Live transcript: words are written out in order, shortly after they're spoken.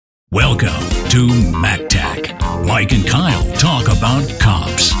Welcome to MacTac. Mike and Kyle talk about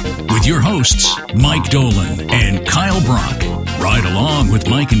cops. With your hosts, Mike Dolan and Kyle Brock. Ride along with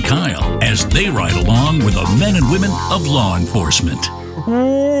Mike and Kyle as they ride along with the men and women of law enforcement.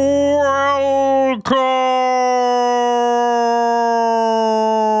 Welcome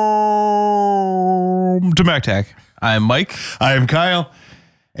to MacTac. I'm Mike. I'm Kyle.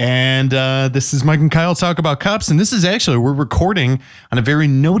 And this is Mike and Kyle Talk About Cops. And this is actually, we're recording on a very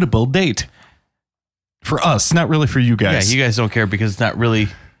notable date. For us, not really for you guys. Yeah, you guys don't care because it's not really,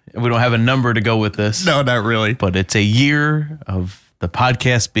 we don't have a number to go with this. No, not really. But it's a year of the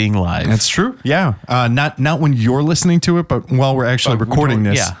podcast being live. That's true. Yeah. Not when you're listening to it, but while we're actually recording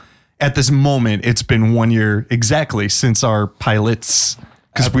this. Yeah. At this moment, it's been 1 year exactly since our pilots,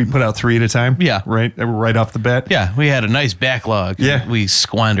 because we put out 3 at a time. Yeah. Right off the bat. Yeah, we had a nice backlog. Yeah. We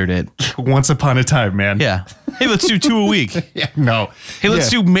squandered it. Once upon a time, man. Yeah. Hey, let's do 2 a week. Yeah. No. Hey, let's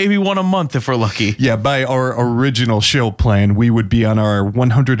do maybe 1 a month if we're lucky. Yeah, by our original show plan, we would be on our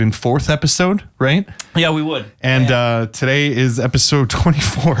 104th episode, right? Yeah, we would. And today is episode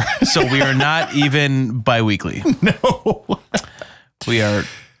 24. So we are not even bi-weekly. No. We are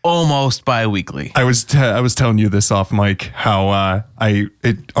almost bi-weekly. I was telling you this off mic, how our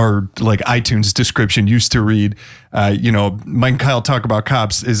like iTunes description used to read, Mike and Kyle Talk About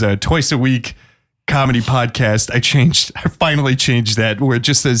Cops is a twice a week comedy podcast. I finally changed that where it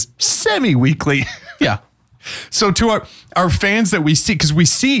just says semi-weekly. Yeah. So to our fans that we see, because we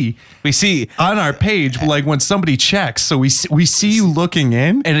see on our page, like when somebody checks, so we see you looking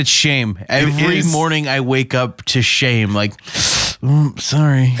in. And it's shame. Every morning I wake up to shame. Like,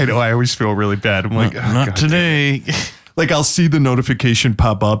 sorry. I know, I always feel really bad. I'm like, not God today. Like I'll see the notification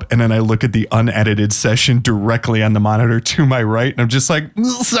pop up and then I look at the unedited session directly on the monitor to my right. And I'm just like,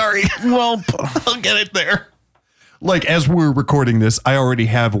 sorry. Well, I'll get it there. Like as we're recording this, I already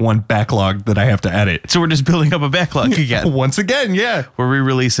have one backlog that I have to edit. so we're just building up a backlog again. Once again, yeah. We're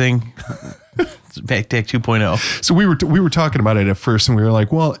re-releasing MacTac 2.0. So we were talking about it at first and we were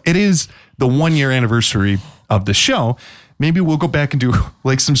like, well, it is the 1 year anniversary of the show. Maybe we'll go back and do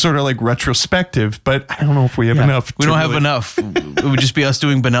like some sort of like retrospective, but I don't know if we have enough. We don't have enough. It would just be us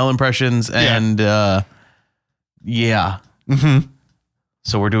doing Benell impressions and yeah. Mm-hmm.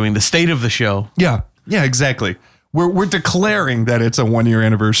 So we're doing the state of the show. Yeah, exactly. We're declaring that it's a 1 year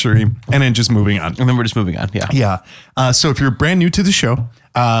anniversary and then just moving on. And then we're just moving on. Yeah. Yeah. So if you're brand new to the show,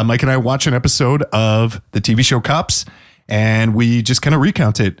 Mike and I watch an episode of the TV show Cops and we just kind of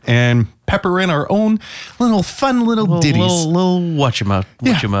recount it and pepper in our own fun little ditties. Little watch'ema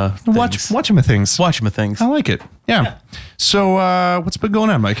things. Watch'ema things. Watch'ema things. I like it. Yeah. So what's been going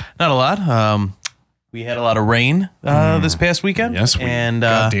on, Mike? Not a lot. We had a lot of rain this past weekend. Yes, we and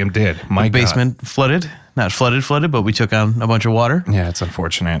goddamn did. My the basement flooded. Not flooded, but we took on a bunch of water. Yeah, it's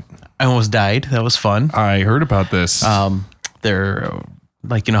unfortunate. I almost died. That was fun. I heard about this. They're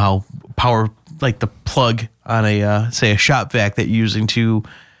like, you know how power, like the plug on a say a shop vac that you're using to,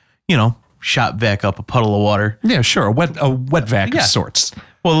 shop vac up a puddle of water. Yeah, sure. A wet vac of sorts.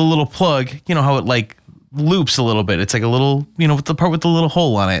 Well, the little plug, you know how it like loops a little bit. It's like a little, with the part with the little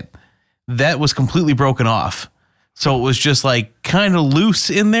hole on it. That was completely broken off. So it was just like kind of loose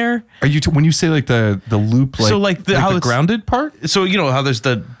in there. Are you when you say like the loop, like, so like how the grounded part? So you know how there's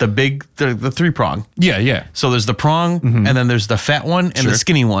the big the 3-prong. Yeah. So there's the prong and then there's the fat one and the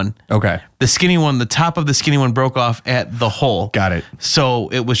skinny one. Okay. The skinny one, the top of the skinny one broke off at the hole. Got it. So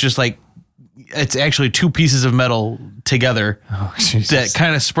it was just like it's actually 2 pieces of metal together that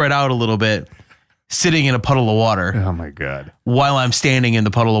kind of spread out a little bit, sitting in a puddle of water. Oh my God. While I'm standing in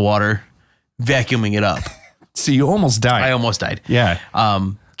the puddle of water, vacuuming it up. So you almost died. I almost died. Yeah.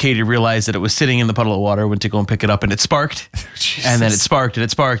 Katie realized that it was sitting in the puddle of water, went to go and pick it up, and it sparked. And then it sparked, and it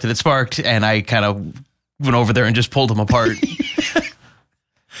sparked, and it sparked, and I kind of went over there and just pulled them apart.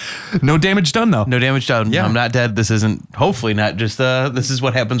 No damage done, though. No damage done. Yeah. I'm not dead. This isn't, hopefully not just, this is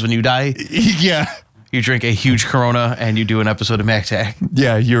what happens when you die. Yeah. You drink a huge Corona, and you do an episode of MacTac.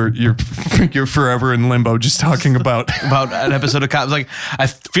 Yeah, you're forever in limbo just talking about an episode of Cops. Like, I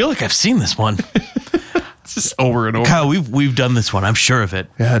feel like I've seen this one. Just over and over. Kyle, we've done this one. I'm sure of it.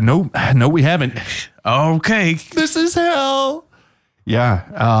 Yeah, no, we haven't. Okay. This is hell. Yeah.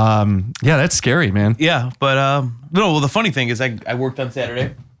 That's scary, man. Yeah, but no. Well, the funny thing is, I worked on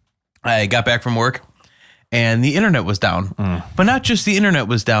Saturday. I got back from work, and the internet was down. But not just the internet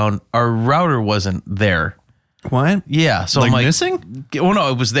was down. Our router wasn't there. What? Yeah. So like I'm like missing? Well, no,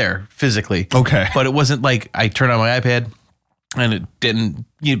 it was there physically. Okay. But it wasn't like I turned on my iPad. And it didn't,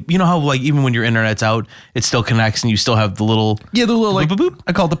 you know how like even when your internet's out, it still connects and you still have the little like boop, boop, boop.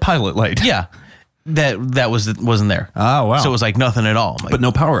 I call it the pilot light. Yeah. That wasn't there. Oh, wow. So it was like nothing at all. I'm like, But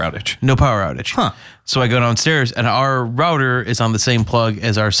no power outage. no power outage. Huh. So I go downstairs and our router is on the same plug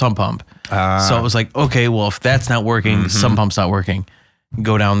as our sump pump. So it was like, okay, well, if that's not working, the sump pump's not working.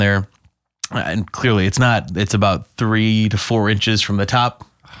 Go down there and clearly it's not. It's about 3 to 4 inches from the top.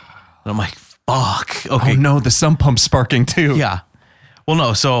 And I'm like, fuck. Okay. Oh, no, the sump pump's sparking too. Yeah. Well,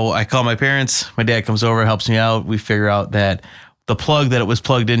 no. So I call my parents. My dad comes over, helps me out. We figure out that the plug that it was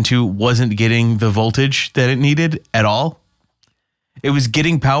plugged into wasn't getting the voltage that it needed at all. It was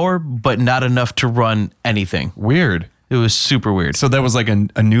getting power, but not enough to run anything. Weird. It was super weird. So that was like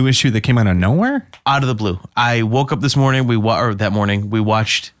a new issue that came out of nowhere? Out of the blue. I woke up this morning. That morning we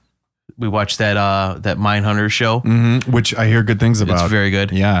watched that Mindhunter show. Which I hear good things about. It's very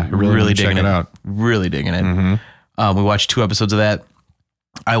good. Yeah, I really wanna check digging it out. Really digging it. We watched 2 episodes of that.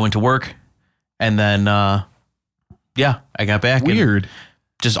 I went to work, and then I got back. and Weird.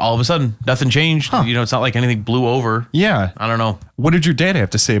 just all of a sudden, nothing changed. Huh. You know, it's not like anything blew over. Yeah. I don't know. What did your dad have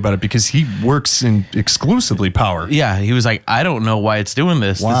to say about it? Because he works in exclusively power. Yeah, he was like, I don't know why it's doing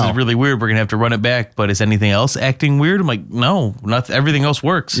this. Wow. This is really weird. We're gonna have to run it back. But is anything else acting weird? I'm like, no, not everything else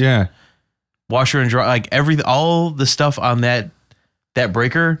works. Yeah. Washer and dry, like all the stuff on that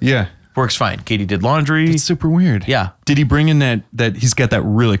breaker Yeah. works fine. Katie did laundry. It's super weird. Yeah. Did he bring in that he's got that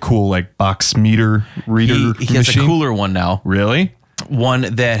really cool like box meter reader He has machine? a cooler one now. Really? One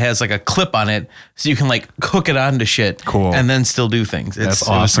that has like a clip on it so you can like hook it onto shit. Cool. And then still do things. It was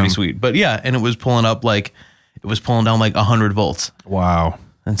awesome. pretty sweet. But yeah, and it was pulling down like 100 volts Wow.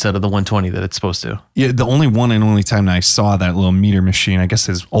 instead of the 120 that it's supposed to. Yeah, the only one and only time I saw that little meter machine, I guess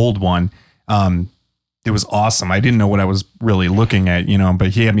his old one, it was awesome. I didn't know what I was really looking at, but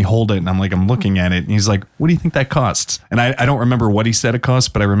he had me hold it and I'm looking at it and he's like, what do you think that costs? And I don't remember what he said it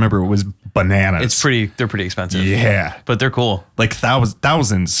cost, but I remember it was bananas. They're pretty expensive. Yeah. But they're cool. Like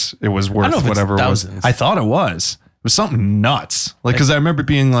thousands it was worth know if it's whatever it was. thousands. I thought it was. It was something nuts. Like, cause I remember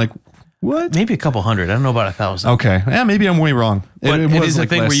being like, what? Maybe a couple hundred. I don't know about 1,000. Okay. Yeah, maybe I'm way wrong. But it was is a like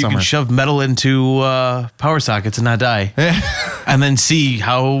thing where last you summer. can shove metal into power sockets and not die. And then see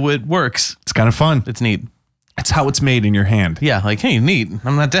how it works. It's kind of fun. It's neat. It's how it's made in your hand. Yeah, like, hey, neat.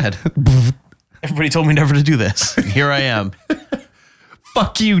 I'm not dead. Everybody told me never to do this. Here I am.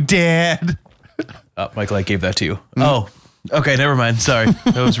 Fuck you, Dad. Michael, I gave that to you. Oh, okay, never mind. Sorry.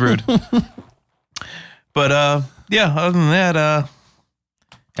 That was rude. But yeah, other than that,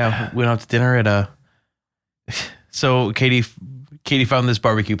 we went out to dinner at so Katie found this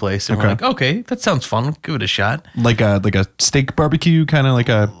barbecue place and we're Okay. like, okay, that sounds fun. Give it a shot. Like a steak barbecue, kind of like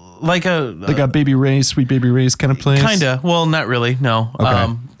a Baby Ray's, Sweet Baby Ray's kind of place. Kinda. Well, not really. No.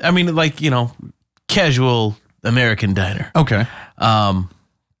 Okay. I mean, like, casual American diner. Okay.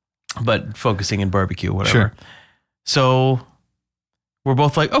 But focusing in barbecue, whatever. Sure. So we're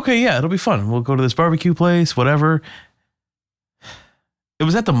both like, okay, yeah, it'll be fun. We'll go to this barbecue place, whatever. It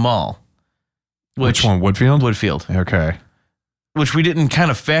was at the mall. Which one? Woodfield? Woodfield. Okay. Which we didn't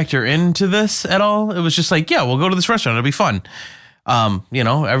kind of factor into this at all. It was just like, yeah, we'll go to this restaurant. It'll be fun.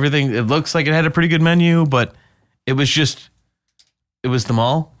 Everything, it looks like it had a pretty good menu, but it was the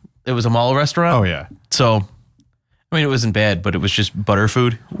mall. It was a mall restaurant. Oh, yeah. So, I mean, it wasn't bad, but it was just butter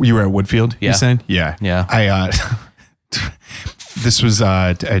food. You were at Woodfield, Yeah. you said? Yeah. Yeah. This was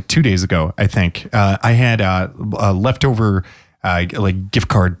 2 days ago, I think. I had leftover like gift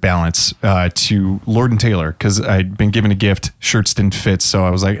card balance to Lord & Taylor because I'd been given a gift. Shirts didn't fit, so I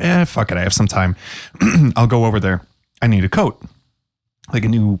was like, fuck it, I have some time. I'll go over there. I need a coat, like a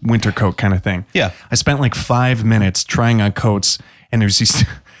new winter coat kind of thing. Yeah. I spent like 5 minutes trying on coats, and there's these.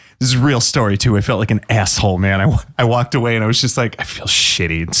 This is a real story too. I felt like an asshole, man. I walked away and I was just like, I feel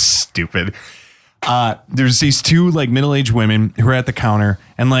shitty and stupid. There's these 2 like middle-aged women who are at the counter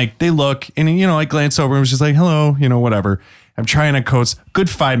and like they look and I glance over and was just like, hello, whatever. I'm trying on coats. Good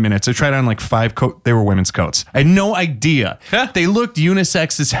 5 minutes. I tried on like 5 coats. They were women's coats. I had no idea. They looked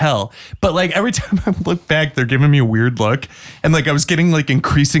unisex as hell. But like every time I look back, they're giving me a weird look. And like I was getting like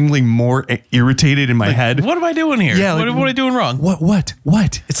increasingly more irritated in my head. What am I doing here? Yeah, What am I doing wrong? What?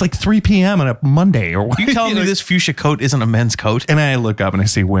 It's like 3 p.m. on a Monday or what? You telling me this fuchsia coat isn't a men's coat? And I look up and I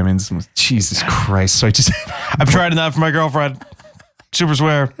see women's. And Jesus Christ. So I just I've tried it out for my girlfriend. Super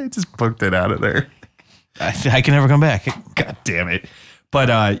swear. I just booked it out of there. I can never come back. God damn it.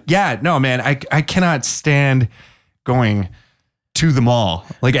 But yeah, no, man, I cannot stand going to the mall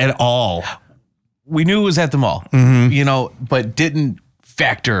like at all. We knew it was at the mall, but didn't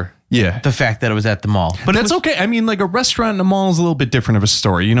factor the fact that it was at the mall. But that's okay. I mean, like a restaurant in a mall is a little bit different of a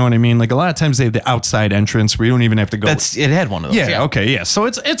story. You know what I mean? Like a lot of times they have the outside entrance where you don't even have to go. It had one of those. Yeah. Okay. Yeah. So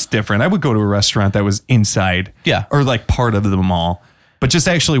it's different. I would go to a restaurant that was inside. Yeah. Or like part of the mall. but just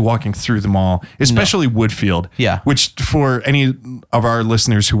actually walking through the mall, especially Woodfield. Yeah. Which for any of our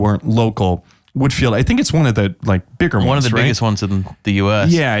listeners who weren't local, Woodfield, I think it's one of the like bigger ones. One of the right? biggest ones in the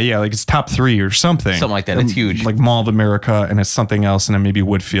U.S. Yeah, like it's top 3 or something. Something like that. It's huge. Like Mall of America, and it's something else, and then maybe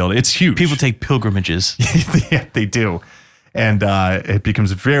Woodfield. It's huge. People take pilgrimages. Yeah, they do. And it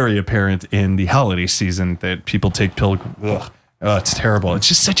becomes very apparent in the holiday season that people take pilgrim. It's terrible. It's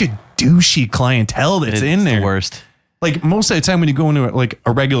just such a douchey clientele that's in there. The worst. Like most of the time when you go into like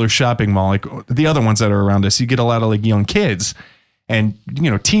a regular shopping mall, like the other ones that are around us, you get a lot of like young kids and,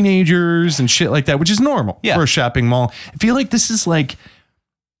 you know, teenagers and shit like that, which is normal for a shopping mall. I feel like this is like,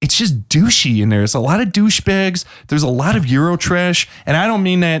 it's just douchey in there. There's a lot of douchebags. There's a lot of Euro trash. And I don't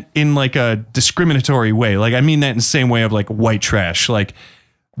mean that in like a discriminatory way. Like I mean that in the same way of like white trash. Like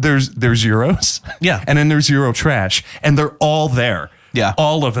there's Euros. Yeah. And then there's Euro trash. And they're all there. Yeah.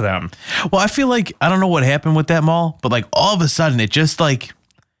 All of them. Well, I feel like, I don't know what happened with that mall, but like all of a sudden it just like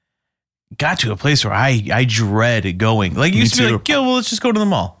got to a place where I dread going. Like it used to be like, well, let's just go to the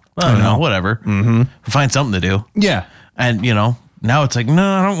mall. I don't know, whatever. Mm-hmm. Find something to do. Yeah. And you know, now it's like, no,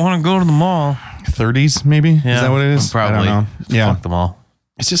 I don't want to go to the mall. 30s maybe? Yeah. Is that what it is? Probably. I don't know. Yeah. Fuck the mall.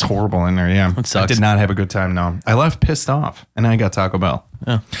 It's just horrible in there. Yeah. It sucks. I did not have a good time. No. I left pissed off and I got Taco Bell,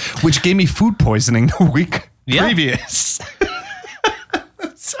 Yeah. which gave me food poisoning the week Yeah. previous.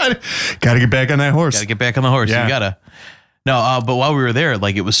 Got to get back on that horse. Gotta get back on the horse. Yeah. You gotta. No, but while we were there,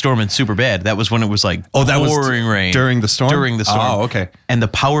 like it was storming super bad. That was when it was like pouring rain. during the storm? During the storm. Oh, okay. And the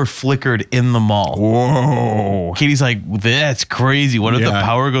power flickered in the mall. Whoa. Katie's like, that's crazy. What if the Yeah.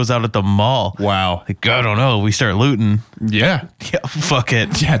 power goes out at the mall? Wow. Like, I don't know. We start looting. Yeah. Yeah, fuck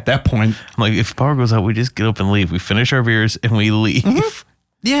it. Yeah, at that point. I'm like, if power goes out, we just get up and leave. We finish our beers and we leave. Mm-hmm.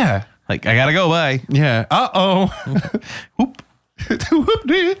 Yeah. Like, I gotta go. Bye. Yeah. Uh-oh. Whoop.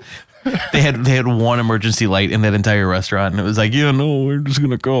 Whoop-dee. They had one emergency light in that entire restaurant, and it was like, yeah, no, we're just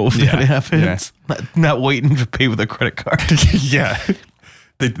gonna go if that happens. Yeah. Not waiting to pay with a credit card. Yeah.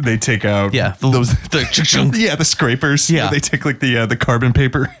 They take out the yeah, the scrapers. Yeah. They take like the carbon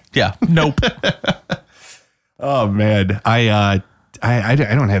paper. Yeah. Nope. Oh man. I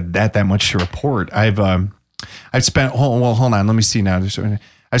don't have that much to report. I've spent hold on, let me see now.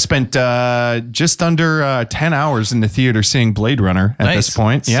 I spent just under 10 hours in the theater seeing Blade Runner at this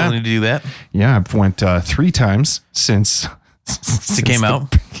point. Still need to do that. Yeah, I've went 3 times since it came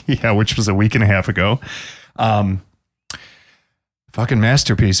out. Yeah, which was a week and a half ago. Fucking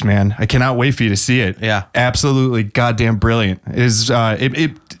masterpiece, man. I cannot wait for you to see it. Yeah. Absolutely goddamn brilliant.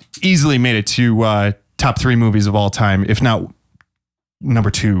 It easily made it to top 3 movies of all time, if not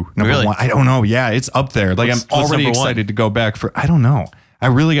number 2, number Really? 1. I don't know. Yeah, it's up there. Like What's I'm already number 1? excited to go back for, I don't know. I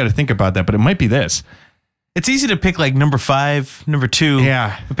really got to think about that, but it might be this. It's easy to pick like number 5, number 2.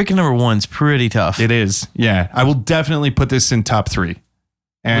 Yeah. But picking number 1's pretty tough. It is. Yeah. I will definitely put this in top 3.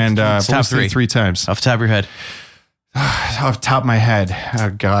 And What's top 3? 3 times. Off the top of your head. Off the top of my head.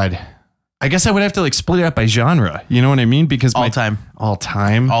 Oh God. I guess I would have to like split it up by genre. You know what I mean? Because All time. All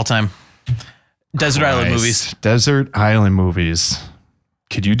time. All time. Desert Island movies. Desert Island movies.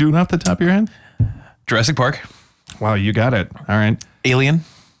 Could you do it off the top of your head? Jurassic Park. Wow, you got it. All right. Alien.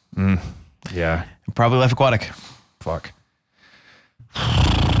 Yeah. Probably Life Aquatic. Fuck.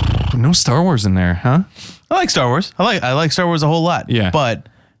 No Star Wars in there, huh? I like Star Wars. I like Star Wars a whole lot. Yeah. But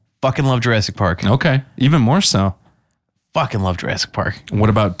fucking love Jurassic Park. Okay. Even more so. Fucking love Jurassic Park. What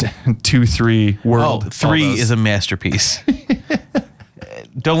about 2, 3, World? Oh, 3 is a masterpiece.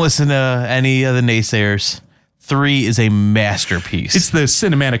 Don't listen to any of the naysayers. 3 is a masterpiece. It's the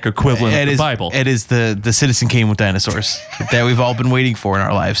cinematic equivalent of the Bible. It is the Citizen Kane with dinosaurs that we've all been waiting for in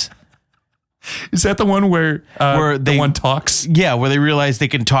our lives. Is that the one where the one talks? Yeah, where they realize they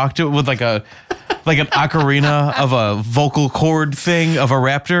can talk to it with like an ocarina of a vocal cord thing of a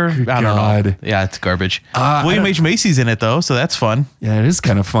raptor. I don't know. Yeah, it's garbage. William H. Macy's in it though, so that's fun. Yeah, it is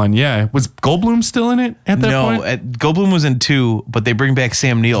kind of fun. Yeah. Was Goldblum still in it at that point? No, Goldblum was in 2, but they bring back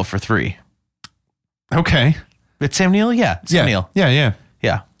Sam Neill for 3. Okay. It's Sam Neill? Yeah. Sam Neill. Yeah.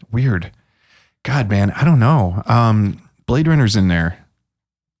 Yeah. Weird. God, man, I don't know. Blade Runner's in there.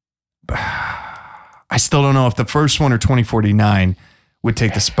 I still don't know if the first one or 2049 would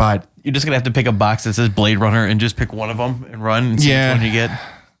take the spot. You're just going to have to pick a box that says Blade Runner and just pick one of them and run and see which one you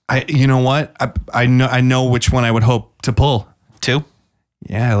get. You know what? I know which one I would hope to pull. 2?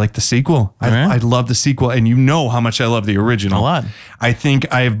 Yeah, I like the sequel. I love the sequel, and you know how much I love the original. A lot. I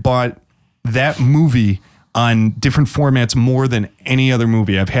think I have bought that movie on different formats more than any other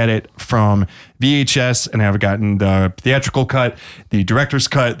movie. I've had it from VHS, and I've gotten the theatrical cut, the director's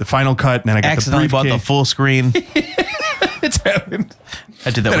cut, the final cut, and then I got accidentally the bought the briefcase. full screen. It's happened.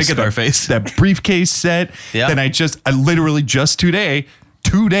 I did that with Scarface. That briefcase set. Yeah. Then I literally just today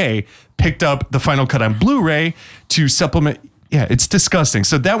picked up the Final Cut on Blu-ray to supplement. Yeah, it's disgusting.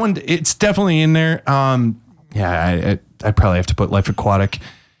 So that one, it's definitely in there. Yeah, I probably have to put Life Aquatic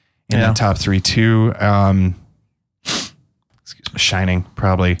in the top 3 too. Shining,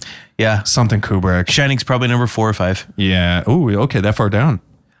 probably. Yeah. Something Kubrick. Shining's probably number 4 or 5. Yeah. Oh, okay, that far down.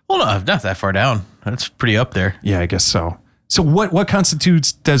 Well, no, not that far down. That's pretty up there. Yeah, I guess so. So what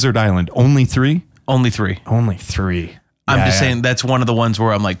constitutes Desert Island? Only 3? Only 3. Only 3. I'm just saying that's one of the ones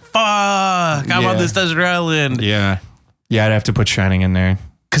where I'm like, fuck, I'm on this desert island. Yeah. Yeah, I'd have to put Shining in there.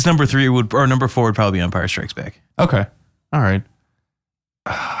 Because number 4 would probably be Empire Strikes Back. Okay. All right.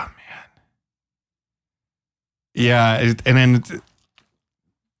 Oh, man. Yeah, and then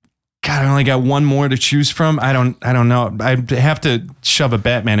God, I only got one more to choose from. I don't know. I have to shove a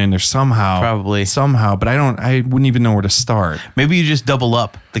Batman in there somehow. Probably. Somehow, but I wouldn't even know where to start. Maybe you just double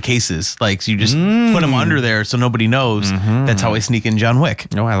up the cases. Like, so you just put them under there so nobody knows. That's how I sneak in John Wick.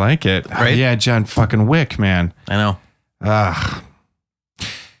 Oh, I like it. Right? Yeah, John fucking Wick, man. I know.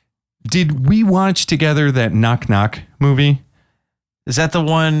 Did we watch together that Knock Knock movie? Is that the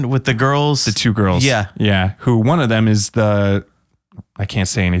one with the girls? The 2 girls. Yeah. Yeah. Who one of them is I can't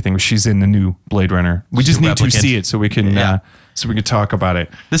say anything. She's in the new Blade Runner. We just need to see it so we can talk about it.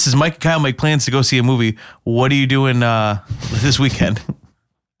 This is Mike and Kyle make plans to go see a movie. What are you doing this weekend?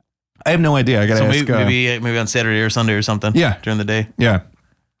 I have no idea. I gotta ask. Maybe on Saturday or Sunday or something. Yeah, during the day. Yeah,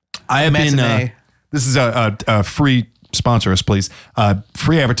 I have been. This is a free sponsor us, please.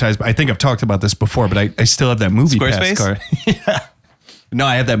 Free advertisement. I think I've talked about this before, but I still have that movie pass card. Yeah. No,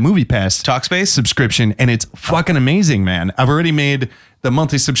 I have that Movie Pass Talkspace subscription, and it's fucking amazing, man. I've already made the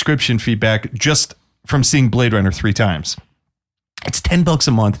monthly subscription feedback just from seeing Blade Runner 3 times. It's $10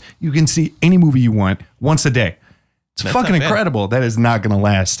 a month. You can see any movie you want once a day. It's fucking incredible. That is not going to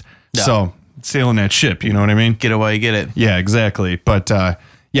last. No. So sailing that ship, you know what I mean? Get it while you get it. Yeah, exactly. But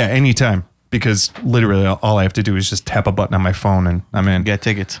yeah, anytime, because literally all I have to do is just tap a button on my phone and I'm in. You got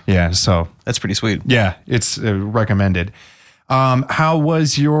tickets. Yeah, so that's pretty sweet. Yeah, it's recommended. How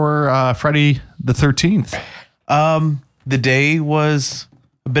was your Friday the 13th? The day was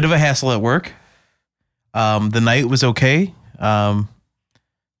a bit of a hassle at work. The night was okay. The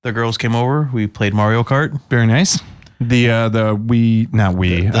girls came over. We played Mario Kart. Very nice. The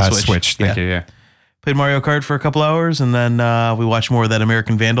Switch. Thank you. Yeah. Played Mario Kart for a couple hours, and then we watched more of that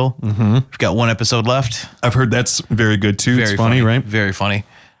American Vandal. Mm-hmm. We've got 1 episode left. I've heard that's very good too. It's funny, right? Very funny.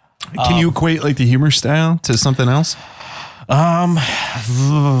 Can you equate like the humor style to something else?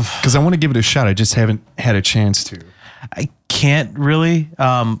 Because I want to give it a shot. I just haven't had a chance to. I can't really,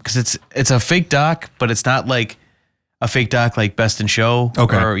 because it's a fake doc, but it's not like a fake doc like Best in Show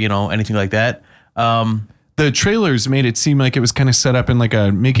or anything like that. The trailers made it seem like it was kind of set up in like a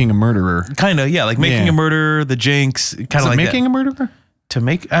Making a Murderer. Kind of, yeah, like Making a Murderer, The Jinx, kind of like Making a Murderer.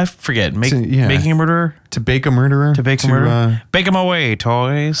 I forget. Making a Murderer. To Bake a Murderer. To Bake a Murderer. Bake them away,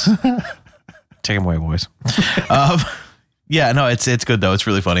 toys. Take them away, boys. Yeah, no, it's good though. It's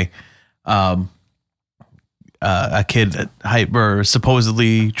really funny. A kid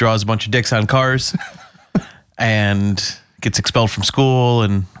supposedly draws a bunch of dicks on cars and gets expelled from school,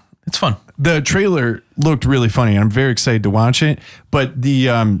 and it's fun. The trailer looked really funny, and I'm very excited to watch it. But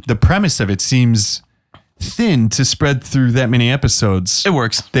the premise of it seems thin to spread through that many episodes. It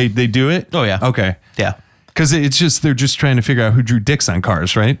works. They do it? Oh yeah. Okay. Yeah. Because they're just trying to figure out who drew dicks on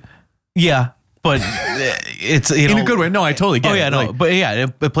cars, right? Yeah. But it's in a good way. No, I totally get it. Oh yeah, no, but yeah,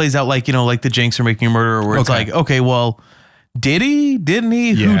 it plays out like like the Jinx or Making a Murderer, where it's like, okay, well, did he? Didn't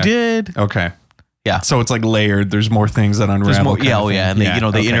he? Yeah. Who did? Okay, yeah. So it's like layered. There's more things that unravel. There's more, and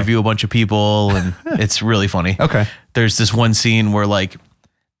they interview a bunch of people, and it's really funny. Okay, there's this one scene where like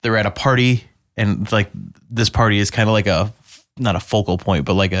they're at a party, and like this party is kind of like not a focal point,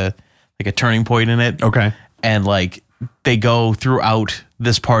 but like a turning point in it. Okay, and like they go throughout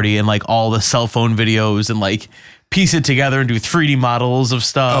this party and like all the cell phone videos and like piece it together and do 3D models of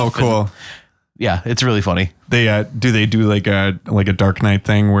stuff. Oh, cool. And yeah, it's really funny. They do like a Dark Knight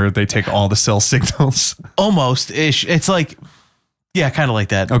thing where they take all the cell signals? Almost ish. It's like, yeah, kind of like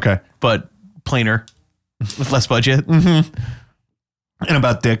that. Okay. But plainer with less budget. Mm-hmm. And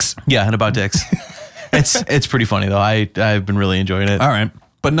about dicks. Yeah, and about dicks. It's pretty funny though. I've been really enjoying it. All right.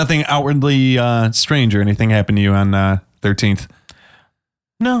 But nothing outwardly strange or anything happened to you on 13th?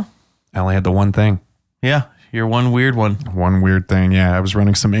 No. I only had the one thing. Yeah, you're one weird one. One weird thing, yeah. I was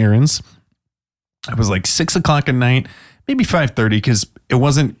running some errands. It was like 6 o'clock at night, maybe 5:30, because it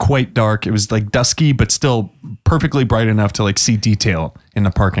wasn't quite dark. It was like dusky, but still perfectly bright enough to like see detail in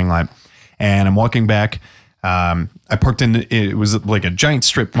the parking lot. And I'm walking back I parked in, it was like a giant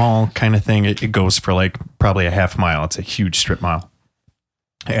strip mall kind of thing. It goes for like probably a half mile. It's a huge strip mile.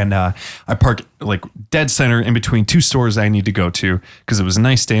 And I park like dead center in between two stores I need to go to because it was a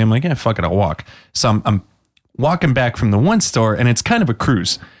nice day. I'm like, yeah, fuck it, I'll walk. So I'm walking back from the one store and it's kind of a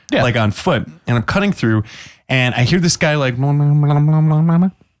cruise, like on foot. And I'm cutting through and I hear this guy like,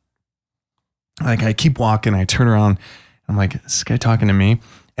 I keep walking. I turn around. I'm like, is this guy talking to me?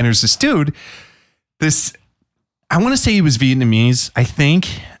 And there's this dude, I want to say he was Vietnamese, I think.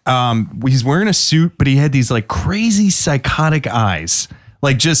 He's wearing a suit, but he had these like crazy psychotic eyes.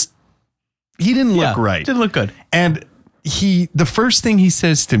 Like just, he didn't look right. Didn't look good. And the first thing he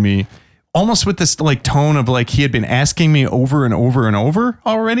says to me, almost with this like tone of like he had been asking me over and over and over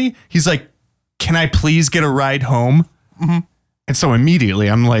already. He's like, can I please get a ride home? Mm-hmm. And so immediately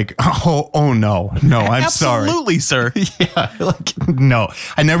I'm like, oh no, I'm sorry. Absolutely, sir. Yeah, like, no,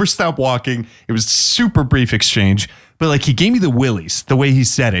 I never stopped walking. It was super brief exchange, but like he gave me the willies the way he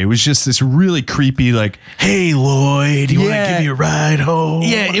said it. It was just this really creepy, like, hey, Lloyd, you want to give me a ride home?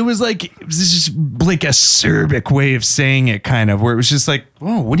 Yeah, it was just like a acerbic way of saying it, kind of, where it was just like,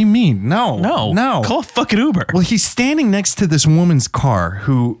 oh, what do you mean? No. Call a fucking Uber. Well, he's standing next to this woman's car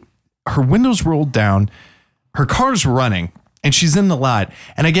who her windows rolled down, her car's running. And she's in the lot,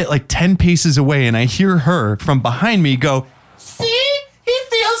 and I get like 10 paces away, and I hear her from behind me go, see, he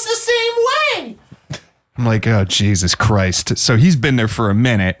feels the same way. I'm like, oh, Jesus Christ. So he's been there for a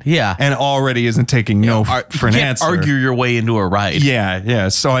minute. Yeah. And already isn't taking for an answer. Argue your way into a ride. Yeah.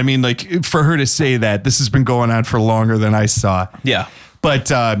 So, I mean, like, for her to say that, this has been going on for longer than I saw. Yeah. But,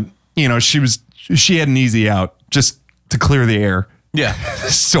 she had an easy out just to clear the air. Yeah.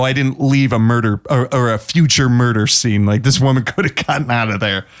 So I didn't leave a murder or a future murder scene. Like this woman could have gotten out of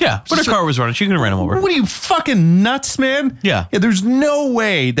there. Yeah. But her car was running. She could have ran him over. What are you fucking nuts, man? Yeah. There's no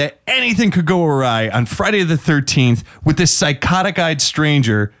way that anything could go awry on Friday the 13th with this psychotic-eyed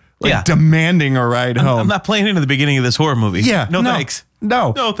stranger demanding a ride home. I'm not playing into the beginning of this horror movie. Yeah. No thanks.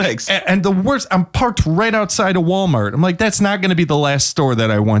 No. No thanks. And the worst, I'm parked right outside of Walmart. I'm like, that's not going to be the last store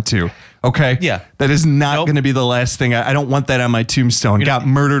that I went to. Okay? Yeah. That is not going to be the last thing. I don't want that on my tombstone. Got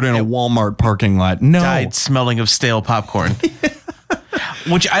murdered in a Walmart parking lot. No. Died smelling of stale popcorn.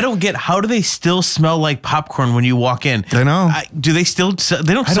 Which I don't get. How do they still smell like popcorn when you walk in? I know. Do they still sell?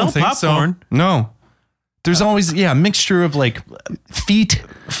 They don't sell popcorn. So. No. There's always, a mixture of like feet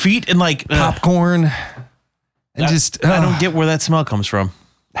and like popcorn. And I don't get where that smell comes from.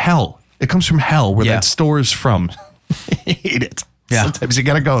 Hell. It comes from hell, where that store is from. I hate it. Yeah. Sometimes you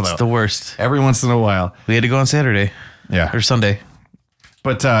got to go, though. It's the worst. Every once in a while. We had to go on Saturday. Yeah. Or Sunday.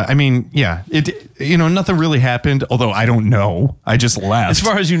 But, nothing really happened, although I don't know. I just left. As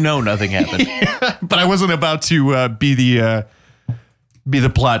far as you know, nothing happened. But I wasn't about to be the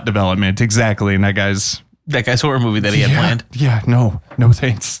plot development. Exactly. And that guy's horror movie that he had planned. Yeah. No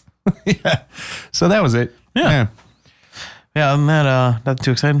thanks. Yeah. So that was it. Yeah. Yeah, other than that, not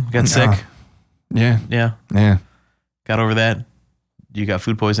too exciting. Got sick. Yeah. Yeah. Got over that. You got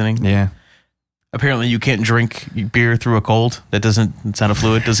food poisoning. Yeah. Apparently you can't drink beer through a cold. It's not a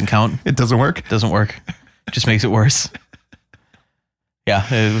fluid, doesn't count. It doesn't work? Doesn't work. Just makes it worse. Yeah,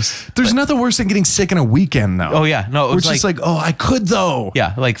 it was. There's nothing worse than getting sick in a weekend, though. Oh, yeah. No, it was just like, oh, I could, though.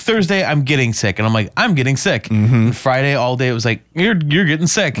 Yeah, like Thursday, I'm getting sick. And I'm like, I'm getting sick. Mm-hmm. And Friday, all day, it was like, you're getting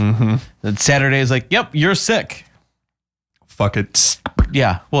sick. Mm-hmm. And Saturday is like, yep, you're sick. Fuck it.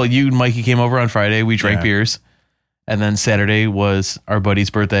 Yeah. Well, you and Mikey came over on Friday. We drank beers. And then Saturday was our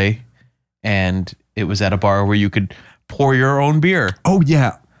buddy's birthday. And it was at a bar where you could pour your own beer. Oh,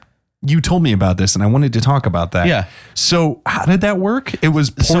 yeah. You told me about this, and I wanted to talk about that. Yeah. So how did that work? It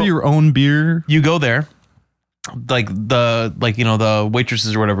was pour your own beer. You go there, the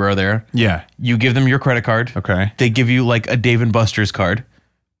waitresses or whatever are there. Yeah. You give them your credit card. Okay. They give you like a Dave and Buster's card.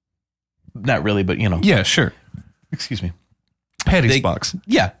 Not really, but Yeah, sure. Excuse me. Patty's box.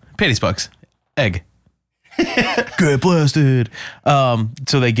 Yeah, Patty's box. Egg. Get blasted.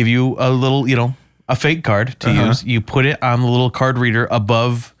 So they give you a little, a fake card to use. You put it on the little card reader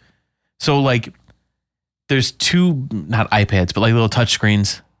above. So like there's two, not iPads, but like little touch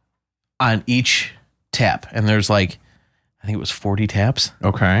screens on each tap. And there's like, I think it was 40 taps.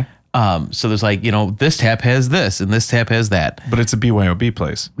 Okay. So there's like, this tap has this and this tap has that. But it's a BYOB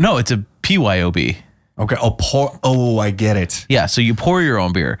place. No, it's a PYOB. Okay. I get it. Yeah. So you pour your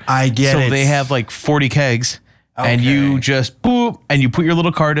own beer. I get it. So they have like 40 kegs. And you just boop, and you put your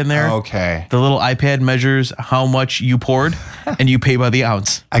little card in there. Okay. The little iPad measures how much you poured, and you pay by the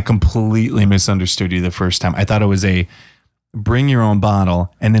ounce. I completely misunderstood you the first time. I thought it was a bring your own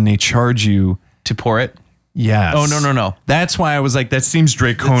bottle, and then they charge you to pour it. Yes. Oh, no. That's why I was like, that seems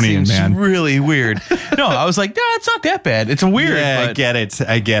draconian, Seems man. really weird. No, I was like, it's not that bad. It's a weird. Yeah, but,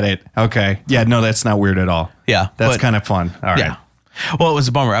 I get it. Okay. Yeah, no, that's not weird at all. Yeah, That's but- kind of fun. All right. Yeah. Well, it was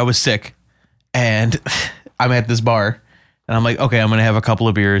a bummer. I was sick, and I'm at this bar, and I'm like, okay, I'm gonna have a couple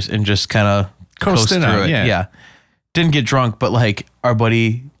of beers and just kind of coast it through out, it. yeah. Didn't get drunk, but like our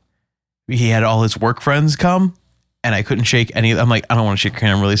buddy, he had all his work friends come, and I couldn't shake any. I'm like, I don't want to shake your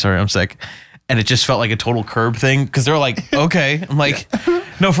hand. I'm really sorry. I'm sick. And it just felt like a total curb thing because they're like, okay. I'm like,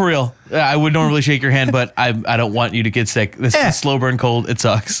 no, for real. I would normally shake your hand, but I don't want you to get sick. This is slow burn cold. It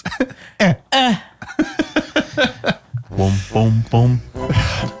sucks. Boom, boom, boom.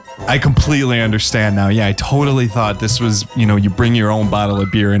 I completely understand now. Yeah, I totally thought this was, you bring your own bottle of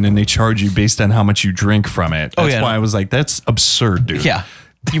beer and then they charge you based on how much you drink from it. That's why I was like, that's absurd, dude. Yeah.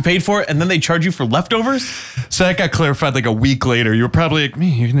 You paid for it and then they charge you for leftovers? So that got clarified like a week later. You were probably like,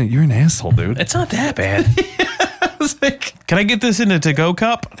 man, you're an asshole, dude. It's not that bad. I was like, can I get this in a to-go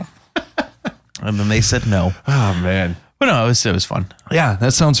cup? And then they said no. Oh, man. But no, it was fun. Yeah,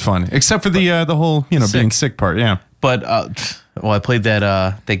 that sounds fun. Except for the whole, being sick part. Yeah. But, I played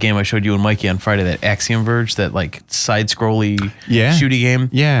that game I showed you and Mikey on Friday, that Axiom Verge, that like side-scrolly shooty game.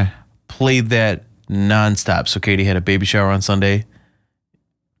 Yeah. Played that nonstop. So Katie had a baby shower on Sunday.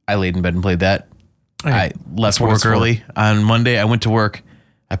 I laid in bed and played that. I left work early. On Monday, I went to work.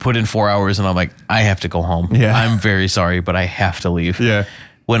 I put in 4 hours and I'm like, I have to go home. Yeah. I'm very sorry, but I have to leave. Yeah.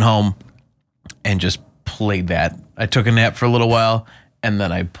 Went home and just played that. I took a nap for a little while and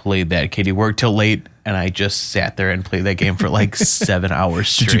then I played that. Katie worked till late and I just sat there and played that game for like 7 hours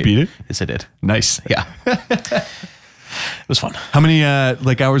straight. Did you beat it? Yes, I did. Nice. Yeah. It was fun. How many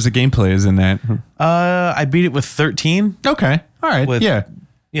hours of gameplay is in that? I beat it with 13. Okay. All right. With, yeah.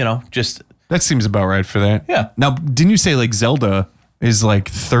 Just That seems about right for that. Yeah. Now, didn't you say like Zelda is like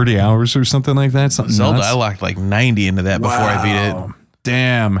 30 hours or something like that? Something Zelda. nuts? I locked like 90 into that before I beat it.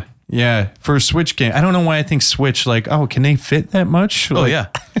 Damn. Yeah. For a Switch game. I don't know why I think Switch, like, can they fit that much? Oh, Like, yeah.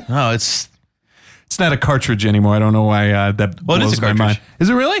 No, it's not a cartridge anymore. I don't know why that Well, it is blows a my cartridge. mind. Is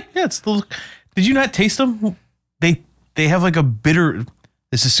it really? Yeah, it's the. Did you not taste them? They have like a bitter.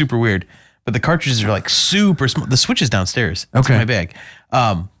 This is super weird, but the cartridges are like super small. The Switch is downstairs. It's Okay. in my bag.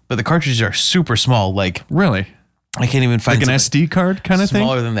 But the cartridges are super small. Like Really? I can't even find Like an something SD card kind of thing?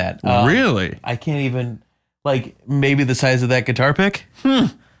 smaller than that. Really? I can't even like maybe the size of that guitar pick.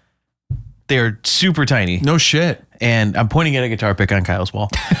 They're super tiny. No shit. And I'm pointing at a guitar pick on Kyle's wall.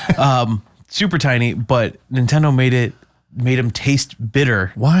 Super tiny, but Nintendo made them taste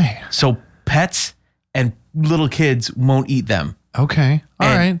bitter. Why? So pets and little kids won't eat them. Okay. All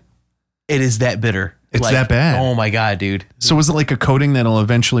right. And it is that bitter. It's that bad? Oh my God, dude. So is it like a coating that'll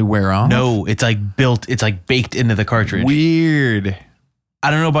eventually wear off? No, it's like baked into the cartridge. Weird.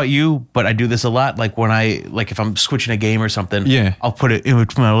 I don't know about you, but I do this a lot. Like when if I'm switching a game or something, Yeah. I'll put it in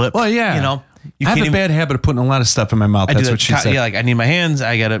between my lips. Well, yeah. You know, you I have can't a even, bad habit of putting a lot of stuff in my mouth. I do That's that. what she said. Yeah, like I need my hands.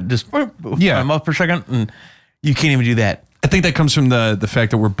 I gotta just my mouth per second, and you can't even do that. I think that comes from the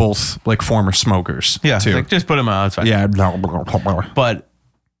fact that we're both like former smokers. Yeah, too. like just put them out. It's fine. Yeah. But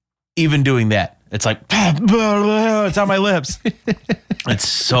even doing that, it's like it's on my lips. It's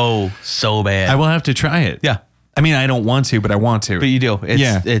so bad. I will have to try it. Yeah, I mean, I don't want to, but I want to. but you do.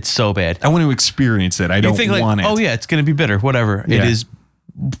 It's so bad. I want to experience it. I You don't think like, want it. oh yeah, it's gonna be bitter. Whatever. Yeah. It is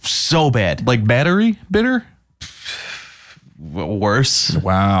so bad. Like battery bitter? Worse.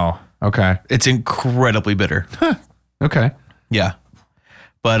 Wow. Okay. It's incredibly bitter. Okay. Yeah.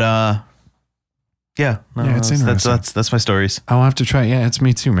 But yeah. No, Yeah, it's interesting. that's my stories. I'll have to try it. Yeah, it's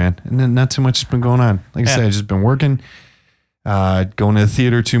me too, man. And then not too much has been going on. Like I Yeah. said, I've just been working, going to the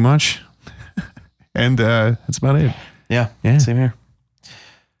theater too much. And that's about it. Yeah. Yeah. Same here.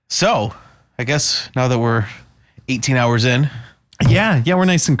 So I guess now that we're 18 hours in. Yeah, we're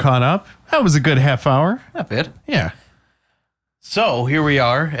nice and caught up. That was a good half hour. Not bad. Yeah. So here we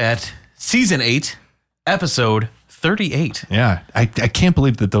are at season 8, episode 38. Yeah. I can't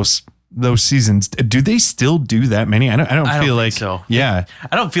believe that those seasons, do they still do that many? I don't I feel don't like think so. Yeah.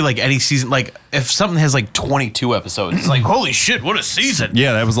 I don't feel like any season, like if something has like 22 episodes, it's like, holy shit, what a season.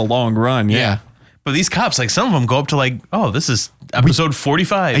 Yeah, that was a long run. Yeah. But these cops, like some of them go up to like, oh, this is episode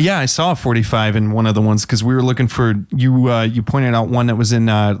 45. Yeah, I saw 45 in one of the ones because we were looking for you pointed out one that was in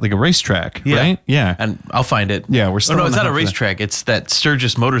like a racetrack, Yeah. right? Yeah. And I'll find it. Yeah, we're still Oh, no, on it's the not a hunt for that. racetrack. It's that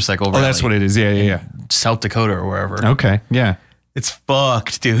Sturgis motorcycle Oh, rally. that's what it is. Yeah. South Dakota or wherever. Okay. Yeah. It's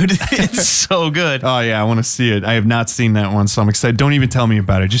fucked, dude. It's so good. Oh yeah, I want to see it. I have not seen that one, so I'm excited. Don't even tell me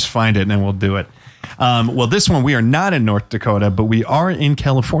about it. Just find it and then we'll do it. Well, this one, we are not in North Dakota, but we are in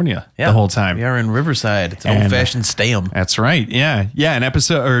California the whole time. We are in Riverside. It's an old-fashioned stay-em. That's right. Yeah. Yeah.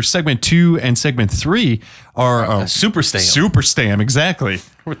 And segment 2 and segment 3 are super stay-em. Super stay-em, exactly.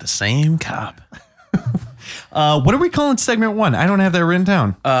 We're the same cop. What are we calling segment 1? I don't have that written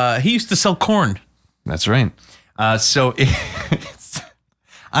down. He used to sell corn. That's right. I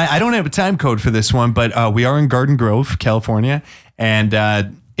don't have a time code for this one, but we are in Garden Grove, California,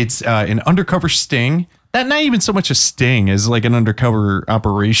 and it's an undercover sting. Not even so much a sting as like an undercover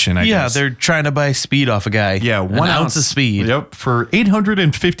operation, I guess. Yeah, they're trying to buy speed off a guy. Yeah, 1 ounce of speed. Yep, for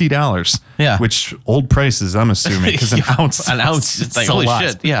 $850. Yeah. Which old prices, I'm assuming, because an ounce. An ounce. It's like, a holy lot.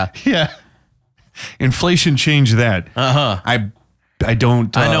 shit. Yeah. Yeah. Inflation changed that. I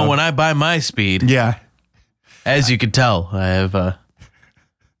don't. I know when I buy my speed, Yeah. as you can tell, I have, I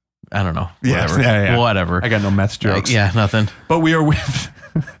don't know. Whatever. Yeah. Whatever. I got no meth jokes. Yeah, nothing. But we are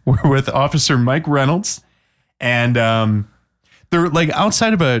we're with Officer Mike Reynolds, and they're like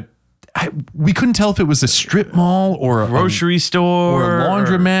outside of we couldn't tell if it was a strip mall or a Grocery store. or a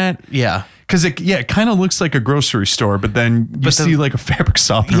laundromat. Yeah. Because it kind of looks like a grocery store, but then you see like a fabric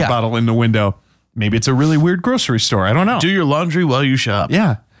softener Yeah. bottle in the window. Maybe it's a really weird grocery store. I don't know. Do your laundry while you shop.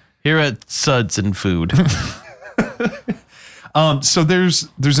 Yeah. Here at Suds and Food. So there's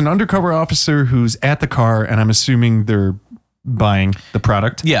an undercover officer who's at the car, and I'm assuming they're buying the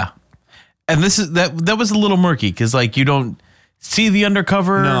product. Yeah. And that was a little murky because like you don't see the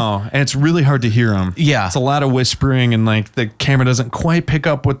undercover. No, and it's really hard to hear him. Yeah. It's a lot of whispering, and like the camera doesn't quite pick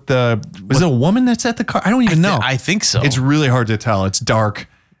up what is it a woman that's at the car? I don't even know. I think so. It's really hard to tell. It's dark.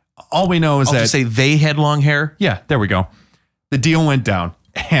 All we know is I'll that just say they had long hair. yeah, there we go. The deal went down,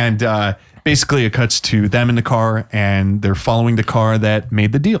 and basically it cuts to them in the car, and they're following the car that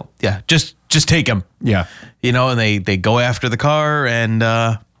made the deal. Yeah. Just take them. Yeah. You know, and they go after the car and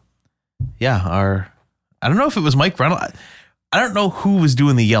I don't know if it was Mike Reynolds. I don't know who was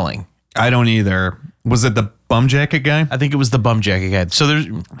doing the yelling. I don't either. Was it the bum jacket guy? I think it was the bum jacket guy. So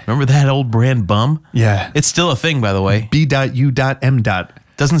remember that old brand bum? Yeah. It's still a thing, by the way. B.U.M.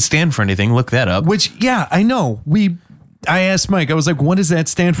 Doesn't stand for anything. Look that up. Which, yeah, I know. I asked Mike, I was like, what does that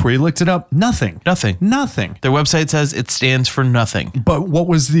stand for? He looked it up. Nothing. Nothing. Nothing. Their website says it stands for nothing. But what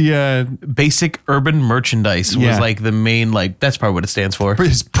was the Basic urban merchandise was Yeah. like the main, like, that's probably what it stands for.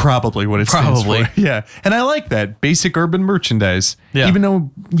 is probably what it stands Probably. for. Yeah. And I like that. Basic urban merchandise. Yeah. Even though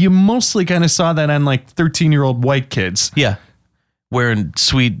you mostly kind of saw that on like 13-year-old white kids. Yeah. Wearing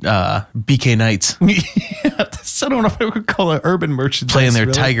sweet BK Knights, Yeah. So I don't know if I would call it urban merchandise. playing their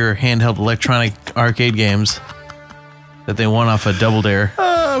really. Tiger handheld electronic arcade games that they won off a Double Dare.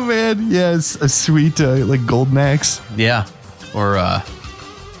 Oh, man. Yes. A sweet like Golden Axe. Yeah. Or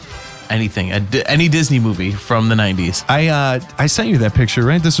anything. Any Disney movie from the 90s. I sent you that picture,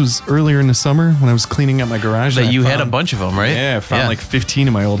 right? This was earlier in the summer when I was cleaning up my garage. That and I you had a found- bunch of them, right? Yeah, I found like 15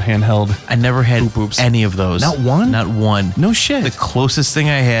 of my old handheld. I never had Poop-oops. any of those. Not one? Not one. No shit. The closest thing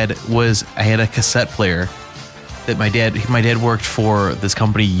I had was I had a cassette player that my dad worked for this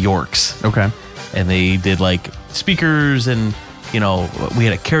company Yorks, Okay. and they did like speakers, and you know, we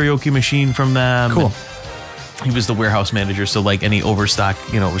had a karaoke machine from them. Cool. He was the warehouse manager, so like any overstock,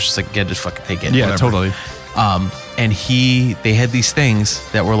 you know, it was just like, yeah, just fucking take it. Yeah, whatever. totally. And they had these things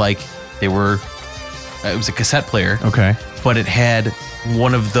that were like, it was a cassette player, Okay. but it had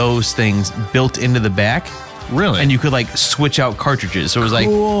one of those things built into the back. Really? And you could like switch out cartridges. So it was like,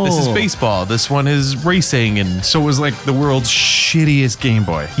 this is Cool. baseball, this one is racing, and So it was like the world's shittiest Game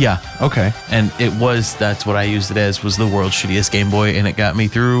Boy. yeah. Okay. And that's what I used it as, was the world's shittiest Game Boy, and it got me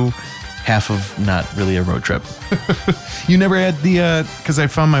through half of not really a road trip. You never had the, because I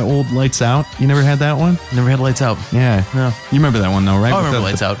found my old Lights Out. You never had that one? Never had lights out. Yeah. No. You remember that one though, right? I With remember the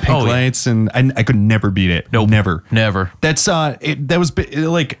Lights Out. Pink Oh, yeah. lights, and I could never beat it. Nope. Never. Never. That's, that was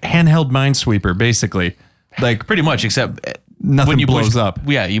like handheld Minesweeper, basically. Like, Pretty much, except Nothing when you blows pushed, up.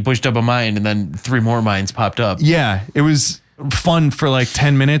 Yeah, you pushed up a mine, and then 3 more mines popped up. yeah, it was fun for like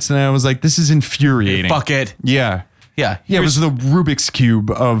 10 minutes, and I was like, this is infuriating. Fuck it. Yeah. Yeah. Yeah, it was the Rubik's Cube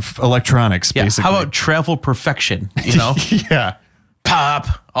of electronics, Yeah. basically. How about travel perfection? You know? Yeah. Pop,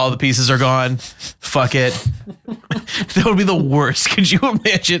 all the pieces are gone. Fuck it. That would be the worst. Could you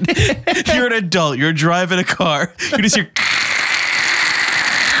imagine? You're an adult, you're driving a car, you just hear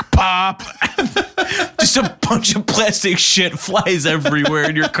pop. Just a bunch of plastic shit flies everywhere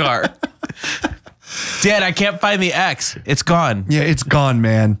in your car. Dad, I can't find the X. It's gone. Yeah, it's gone,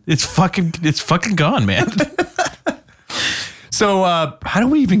 man. It's fucking gone, man. So, how do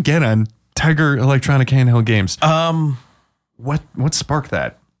we even get on Tiger Electronic Handheld Games? What sparked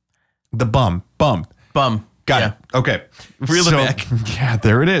that? The bum. Bum. Got Yeah. it. Okay. Reel it back. Yeah,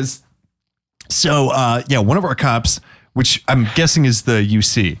 there it is. So, one of our cops, which I'm guessing is the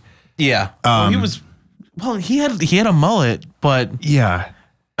UC. Yeah. He had a mullet, but Yeah.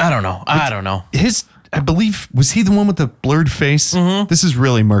 I don't know. I believe, was he the one with the blurred face? Mm-hmm. This is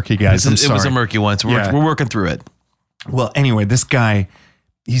really murky, guys. It was a murky one, so we're working through it. Well, anyway, this guy,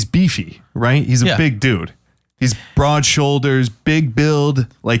 he's beefy, right? He's a big dude. He's broad shoulders, big build,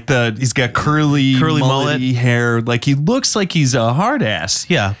 he's got curly mullet hair. Like he looks like he's a hard ass.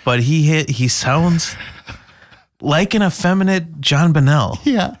 Yeah, but he sounds like an effeminate John Bonnell.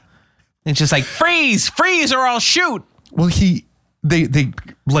 Yeah. It's just like, freeze, or I'll shoot. Well,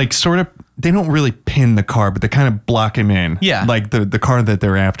 they don't really pin the car, but they kind of block him in. Yeah. Like the car that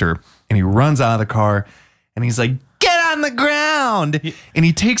they're after. And he runs out of the car and he's like, get on the ground. And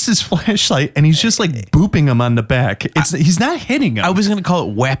he takes his flashlight and he's just like booping him on the back. He's not hitting him. I was going to call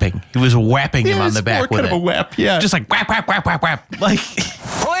it whapping. He was whapping him on the back with kind of a whap. Yeah. Just like whap, whap, whap, whap, whap. Like,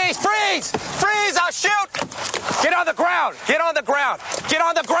 Police, freeze! Freeze, I'll shoot! Get on the ground! Get on the ground! Get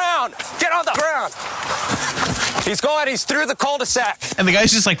on the ground! Get on the ground! He's through the cul-de-sac. And the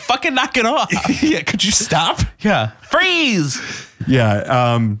guy's just like, fucking knock it off. Yeah, could you stop? Yeah. Freeze!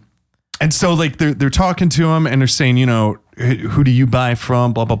 Yeah. And so like they're talking to him and they're saying, who do you buy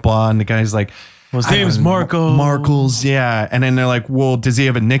from? Blah, blah, blah. And the guy's like, well, his name is Marco. Markles, yeah. And then they're like, well, does he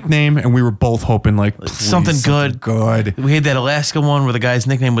have a nickname? And we were both hoping like something good. We had that Alaska one where the guy's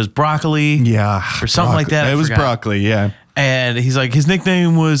nickname was Broccoli. Yeah. Or something like that. It was Broccoli, yeah. And he's like, his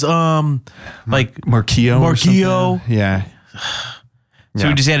nickname was like Marquillo. Yeah. So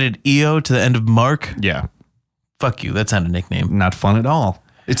we just added EO to the end of Mark. Yeah. Fuck you. That's not a nickname. Not fun at all.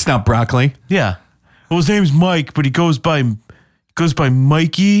 It's not Broccoli. Yeah. Well, his name's Mike, but he goes by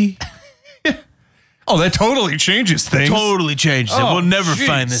Mikey. Oh, that totally changes things. Totally changes it. We'll never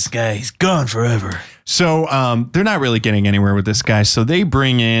find this guy. He's gone forever. So they're not really getting anywhere with this guy. So they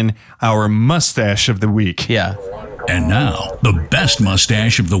bring in our mustache of the week. Yeah. And now, the best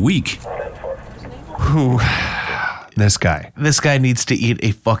mustache of the week. This guy. This guy needs to eat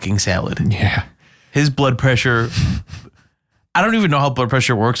a fucking salad. Yeah. His blood pressure, I don't even know how blood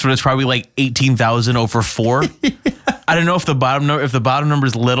pressure works, but it's probably like 18,000 over 4. I don't know if the bottom number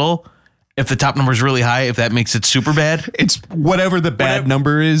is little, if the top number is really high, if that makes it super bad. It's whatever the bad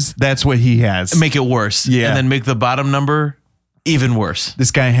number is, that's what he has. Make it worse. Yeah. And then make the bottom number even worse. This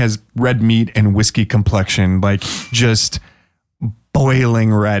guy has red meat and whiskey complexion, like just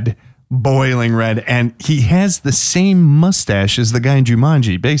boiling red. And he has the same mustache as the guy in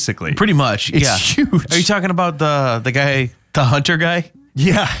Jumanji, basically. Pretty much. It's huge. Are you talking about the guy, the hunter guy?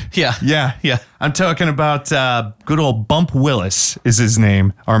 Yeah. Yeah. I'm talking about good old Bump Willis is his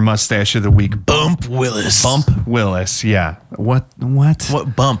name, our mustache of the week. Bump Willis. Bump Willis, yeah. What?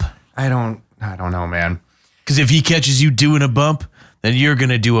 What bump? I don't know, man. Because if he catches you doing a bump, then you're going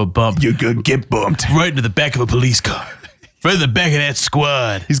to do a bump. You're going to get bumped. Right into the back of a police car. Right in the back of that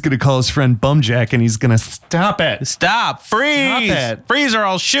squad. He's going to call his friend Bumjack and he's going to stop it. Stop. Freeze. Stop it. Freeze or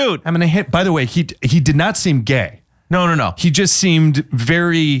I'll shoot. I'm going to hit. By the way, he did not seem gay. No. He just seemed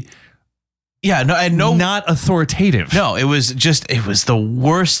very... Yeah, no. Not authoritative. No, it was the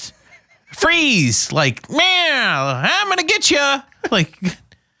worst. Freeze. Like, man, I'm going to get you. Like,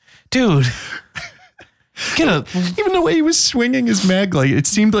 dude... Even the way he was swinging his mag light, it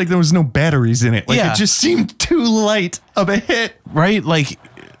seemed like there was no batteries in it. Like it just seemed too light of a hit. Right? Like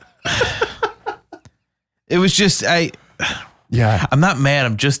it was just I'm not mad,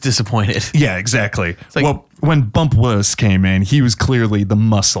 I'm just disappointed. Yeah, exactly. Like, well, when Bump Willis came in, he was clearly the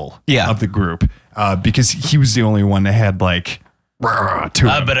muscle of the group. Because he was the only one that had like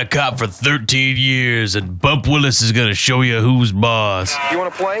I've been a cop for 13 years and Bump Willis is gonna show you who's boss. You wanna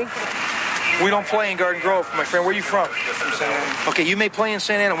play? We don't play in Garden Grove, my friend. Where are you from? From Santa Ana. Okay, you may play in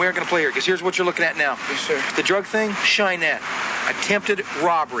Santa Ana. We aren't going to play here because here's what you're looking at now. Yes, sir. The drug thing, shine that. Attempted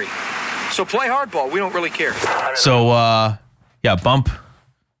robbery. So play hardball. We don't really care. So, Bump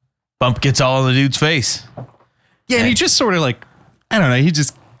gets all in the dude's face. Yeah, and he just sort of like, I don't know, he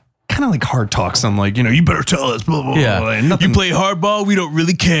just kind of like hard talks him like, you better tell us, blah, blah, yeah. blah. And nothing. You play hardball, we don't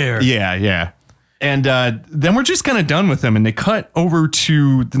really care. Yeah. And then we're just kind of done with them, and they cut over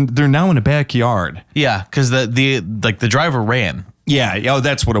to they're now in a backyard. Yeah, because the driver ran. Yeah,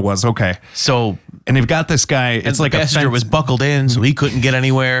 that's what it was. Okay, so and they've got this guy. It's like the passenger was buckled in, so he couldn't get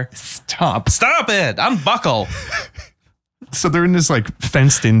anywhere. Stop it! Unbuckle. So they're in this like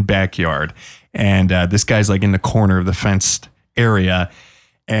fenced-in backyard, and this guy's like in the corner of the fenced area,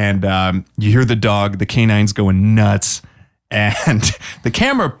 and you hear the dog, the canines going nuts, and the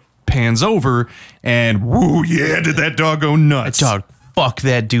camera pans over and woo, yeah, did that dog go nuts? That dog fuck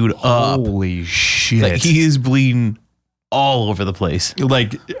that dude up. Holy shit. Like he is bleeding all over the place.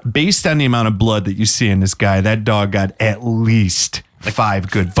 Like, based on the amount of blood that you see in this guy, that dog got at least like 5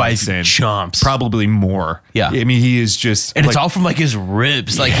 good bites in. Chomps. Probably more. Yeah. I mean, he is just... And it's all from like his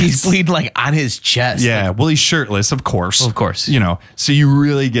ribs. Like he's bleeding like on his chest. Yeah. Well, he's shirtless, of course. Of course. You know, so you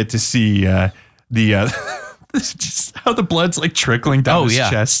really get to see just how the blood's like trickling down his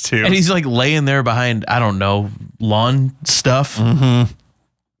chest too. And he's like laying there behind, I don't know, lawn stuff. Mm-hmm.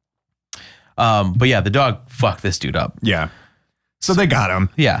 But yeah, the dog fucked this dude up. Yeah. So they got him.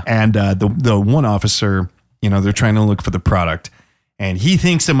 Yeah. And the one officer, you know, they're trying to look for the product. And he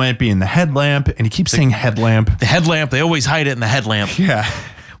thinks it might be in the headlamp. And he keeps saying headlamp. The headlamp, they always hide it in the headlamp. Yeah.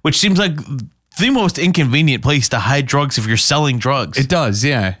 Which seems like the most inconvenient place to hide drugs if you're selling drugs. It does,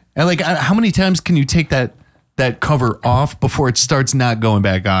 yeah. And like, how many times can you take that cover off before it starts not going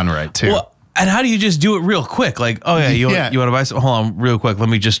back on right, too? Well, and how do you just do it real quick? Like, oh yeah, you want to buy some? Hold on, real quick. Let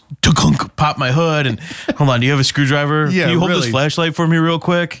me just pop my hood and hold on. Do you have a screwdriver? Yeah, Can you hold really. this flashlight for me real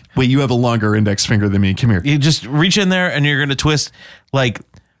quick? Wait, you have a longer index finger than me. Come here. You just reach in there and you're gonna twist like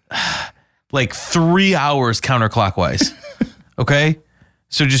 3 hours counterclockwise. Okay,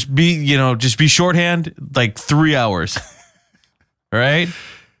 so just be shorthand like 3 hours. All right.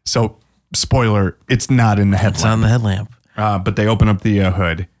 So, spoiler, it's not in the headlamp. It's on the headlamp. But they open up the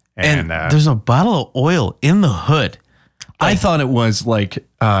hood. And there's a bottle of oil in the hood. I thought it was like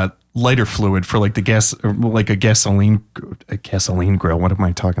lighter fluid for like the gas, or like a gasoline grill. What am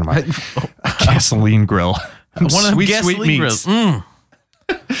I talking about? A gasoline grill. One of them Sweet gasoline meats. grills.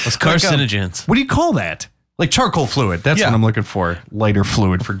 Those carcinogens. What do you call that? Like charcoal fluid. That's what I'm looking for. Lighter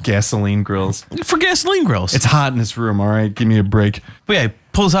fluid for gasoline grills. For gasoline grills. It's hot in this room. All right, give me a break. But yeah, he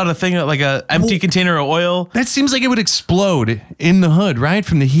pulls out a thing like a empty container of oil. That seems like it would explode in the hood, right?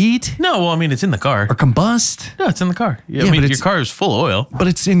 From the heat No, well, I mean, it's in the car. or combust. No, it's in the car. Yeah, I mean, but your it's- car is full of oil,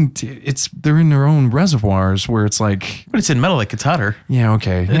 But they're in their own reservoirs where it's like, but it's in metal. Like it's hotter. yeah,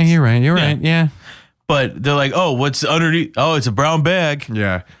 okay. Yeah, you're right. You're right. Yeah. But they're like, oh, what's underneath? Oh, it's a brown bag.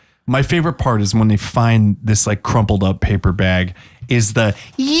 Yeah. My favorite part is when they find this like crumpled up paper bag is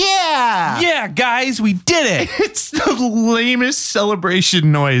Yeah, guys, we did it. it's the lamest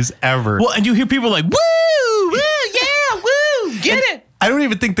celebration noise ever. Well, and you hear people like, woo, woo, yeah, woo, get it. I don't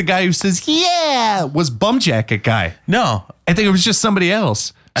even think the guy who says, yeah, was Bum Jacket guy. No, I think it was just somebody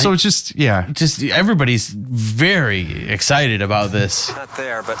else. So it's just, yeah. just everybody's very excited about this. Not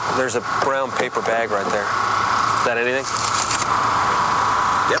there, but there's a brown paper bag right there. Is that anything?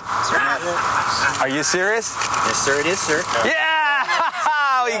 Yep. Are you serious? Yes, sir, it is, sir.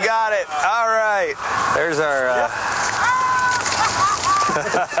 Yeah! We got it. All right. There's our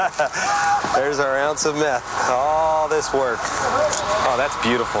there's our ounce of meth. All this work. Oh, that's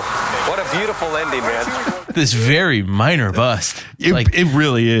beautiful. What a beautiful ending, man. This very minor bust. It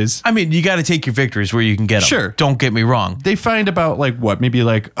really is. I mean, you got to take your victories where you can get them. Sure. Don't get me wrong. They find about like what, maybe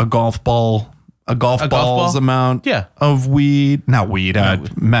like a golf ball's ball? amount Yeah. of weed. Not weed,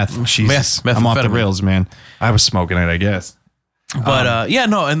 meth. Jesus. I'm off the methamphetamine. rails, man. I was smoking it, I guess. But yeah,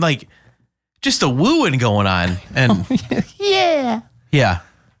 no, and like just a wooing going on. And yeah.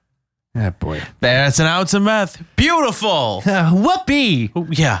 Yeah, boy. That's an ounce of meth. Beautiful. Whoopee.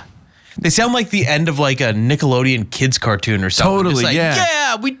 Yeah. They sound like the end of like a Nickelodeon kids cartoon or something. Totally, It's like, yeah.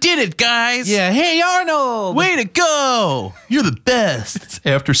 Yeah, we did it, guys. Yeah, hey Arnold. Way to go. You're the best.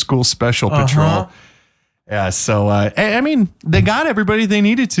 After school special patrol. Yeah, so I mean, they got everybody they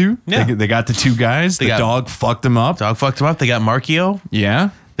needed to. Yeah. They got the two guys. The got- dog fucked them up. Dog fucked him up. They got Markio.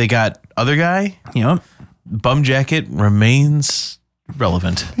 Yeah. They got other guy. Yep. Bum Jacket remains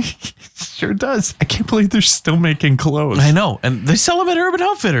relevant. Sure does. I can't believe they're still making clothes. I know. And they sell them at Urban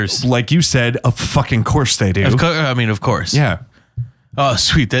Outfitters. Like you said, of fucking course they do. Of course. Yeah. Oh,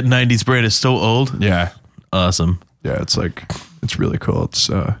 sweet. That 90s brand is so old. Yeah. Awesome. Yeah, it's really cool. It's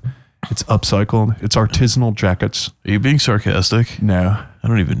upcycled. It's artisanal jackets. Are you being sarcastic? No. I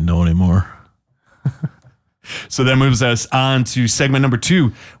don't even know anymore. So that moves us on to segment number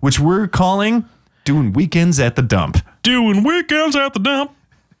 2, which we're calling Doing Weekends at the Dump. Doing weekends at the dump.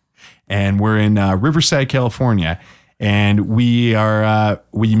 And we're in Riverside, California. And we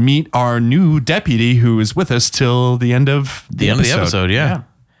meet our new deputy who is with us till the end of the episode, yeah.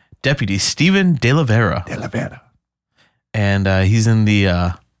 Deputy Steven De La Vera. De La Vera. And he's in the,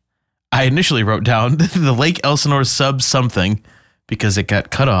 I initially wrote down the Lake Elsinore sub something because it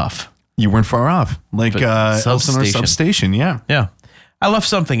got cut off. You weren't far off. Like Elsinore substation, yeah. Yeah. I left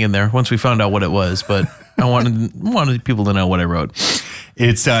something in there once we found out what it was, but I wanted people to know what I wrote.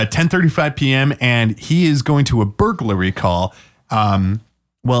 It's 10:35 p.m. and he is going to a burglary call. An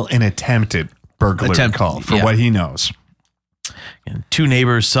attempted burglary call for what he knows. And 2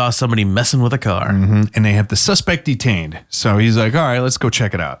 neighbors saw somebody messing with a car, And they have the suspect detained. So he's like, all right, let's go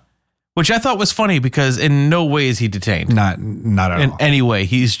check it out. which I thought was funny because in no way is he detained. Not at In all. any way.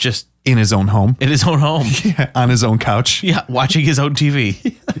 He's just In his own home. in his own home. On his own couch. Yeah, watching his own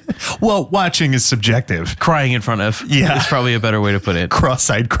TV, Well, watching is subjective. crying in front of. Yeah. It's probably a better way to put it.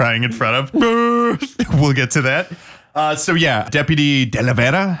 Cross-eyed crying in front of. We'll get to that. So yeah, Deputy De La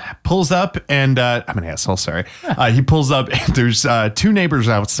Vera pulls up and I'm an asshole, sorry. He pulls up and there's 2 neighbors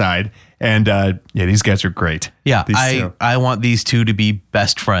outside and these guys are great. Yeah, These two. I want these 2 to be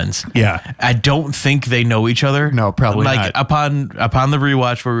best friends. Yeah. I don't think they know each other. No, probably like, not. Upon the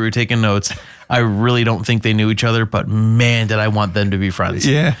rewatch where we were taking notes, I really don't think they knew each other, but man, did I want them to be friends.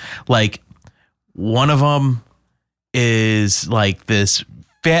 Yeah. Like, one of them is like this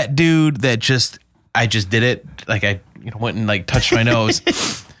fat dude that I just did it. Like, I went and like touched my nose,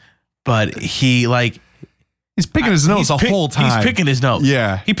 but he like, He's picking his nose the whole time. He's picking his nose.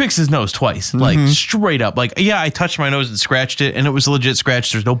 Yeah. He picks his nose twice, like straight up. Like, yeah, I touched my nose and scratched it, and it was a legit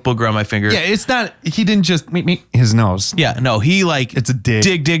scratch. There's no booger on my finger. Yeah, it's not, he didn't just meet his nose. Yeah, no, he like, It's a dig.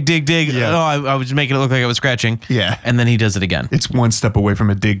 dig. Yeah. Oh, I was making it look like I was scratching. Yeah. And then he does it again. It's one step away from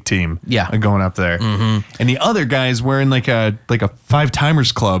a dig team. Yeah. Going up there. And the other guy is wearing like a 5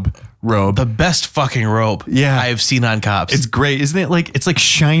 Timers Club robe. The best fucking robe Yeah. I have seen on cops. It's great, isn't it? Like it's like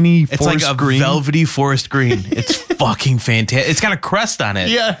shiny It's forest like a green. velvety forest green. It's fucking fantastic. It's got a crest on it.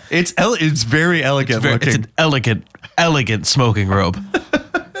 Yeah, it's very elegant It's looking, an elegant smoking robe.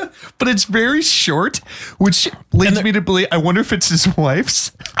 but it's very short, which leads me to believe. I wonder if it's his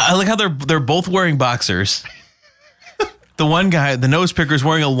wife's. I like how they're both wearing boxers. The one guy, the nose picker, is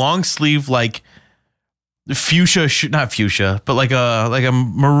wearing a long sleeve like fuchsia, not fuchsia, but like a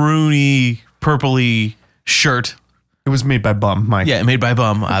maroony, purpley shirt. It was made by Bum Mike. Yeah, made by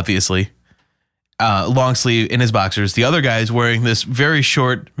Bum, obviously. Long sleeve in his boxers. The other guy is wearing this very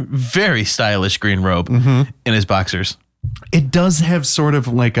short, very stylish green robe in his boxers. It does have sort of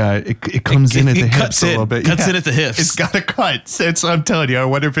like it comes in at the hips a little bit. Cuts in at the hips. It's got a cut. I'm telling you. I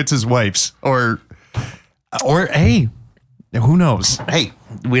wonder if it's his wife's or hey, who knows? Hey,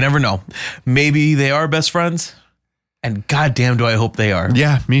 we never know. Maybe they are best friends, and goddamn, do I hope they are.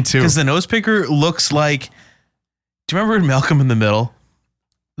 Yeah, me too. Because the nose picker looks like. Do you remember in Malcolm in the Middle,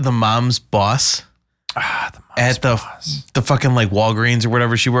 the mom's boss at the fucking like Walgreens or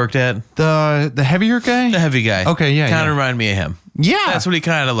whatever she worked at? The heavier guy? The heavy guy. Okay, yeah, Kind of yeah. reminded me of him. Yeah. That's what he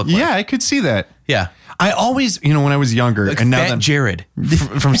kind of looked like. Yeah, I could see that. Yeah. I always, when I was younger, Like and now Fat that Jared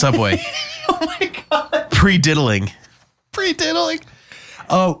from Subway. oh my god, Pre-diddling. pre-diddling.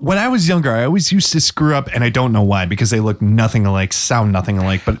 When I was younger, I always used to screw up, and I don't know why, because they look nothing alike, sound nothing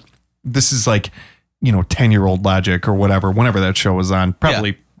alike. But this is like, 10-year-old logic or whatever. Whenever that show was on,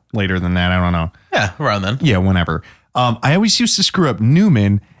 probably later than that. I don't know. Yeah, around then. Yeah, whenever. I always used to screw up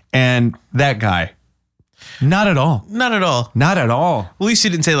Newman and that guy. Not at all. Not at all. Not at all. At least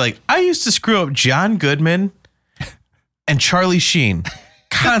you didn't say like, I used to screw up John Goodman and Charlie Sheen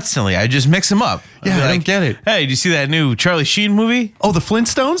constantly. I just mix them up. I'd Yeah, be I like, don't get it. Hey, did you see that new Charlie Sheen movie? Oh, the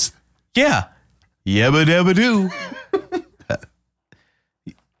Flintstones? Yeah. Yabba dabba doo.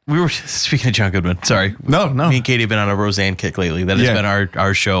 We were speaking of John Goodman. Sorry. No. Me and Katie have been on a Roseanne kick lately. That has Yeah. been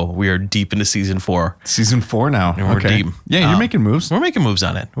our show. We are deep into season 4. Season 4 now. And we're deep. Yeah, you're making moves. We're making moves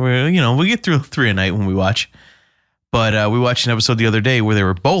on it. We're, we get through 3 a night when we watch. But we watched an episode the other day where they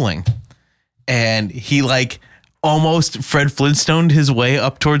were bowling. And he like almost Fred Flintstone his way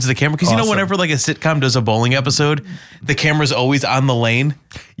up towards the camera. Because Awesome. whenever like a sitcom does a bowling episode, the camera's always on the lane.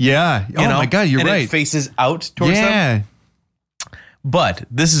 Yeah. Oh my God, you're and right. it faces out towards them. Yeah. But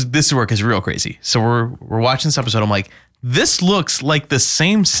this is where it gets real crazy. So we're watching this episode. I'm like, this looks like the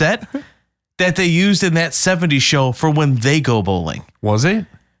same set that they used in that 70s show for when they go bowling. Was it?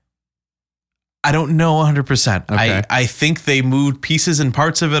 I don't know 100%. Okay. I think they moved pieces and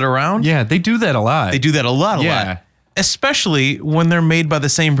parts of it around. Yeah, they do that a lot. They do that a lot. Yeah. Especially when they're made by the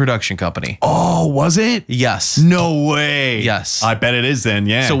same production company. Oh, was it? Yes. No way. Yes. I bet it is then.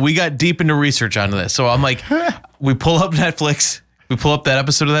 Yeah. So we got deep into research onto this. So I'm like, we pull up Netflix. We pull up that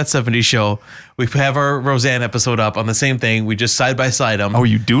episode of that 70s show. We have our Roseanne episode up on the same thing. We just side by side them.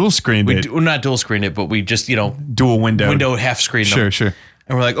 you dual screened it. We're not dual screen it, but we just, Dual window. half screen them. Sure.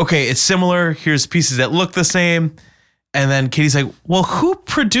 And we're like, okay, it's similar. Here's pieces that look the same. And then Katie's like, well, who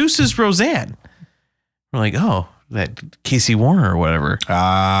produces Roseanne? We're like, oh, that Casey Warner or whatever.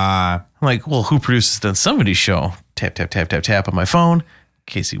 Ah, I'm like, well, who produces the 70s show? Tap, tap, tap, tap, tap on my phone.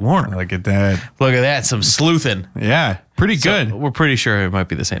 Casey Warner. look at that. Look at that. Some sleuthing. Yeah, pretty good. So we're pretty sure it might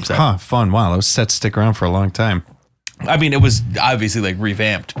be the same set. Huh, fun. Wow, those sets stick around for a long time. I mean, it was obviously like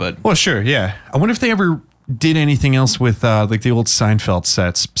revamped, but Well, sure, yeah. I wonder if they ever did anything else with like the old Seinfeld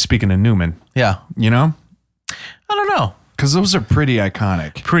sets. Speaking of Newman, Yeah. you know, I don't know. because those are pretty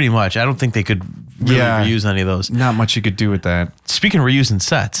iconic. Pretty much. I don't think they could really reuse any of those. Not much you could do with that. Speaking of reusing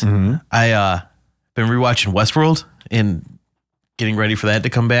sets, I been rewatching Westworld and getting ready for that to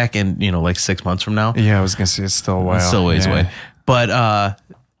come back in, like 6 months from now. Yeah, I was gonna say it's still a while. It's still ways away. But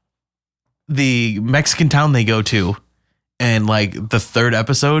the Mexican town they go to, and like the third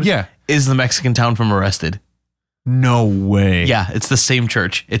episode, is the Mexican town from Arrested. No way. Yeah, it's the same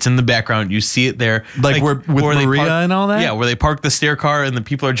church. It's in the background. You see it there, Like where they Maria and all that. Yeah, where they park the stair car and the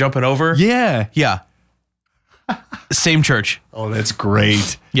people are jumping over. Yeah. Yeah. Same church. Oh, that's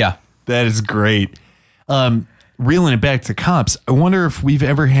great. Yeah. That is great. Reeling it back to Cops, I wonder if we've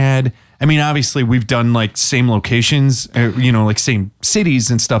ever had, I mean, obviously we've done like same locations, like same cities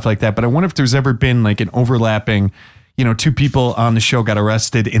and stuff like that, but I wonder if there's ever been like an overlapping, two people on the show got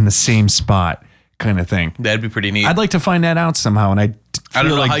arrested in the same spot kind of thing. That'd be pretty neat. I'd like to find that out somehow, and I don't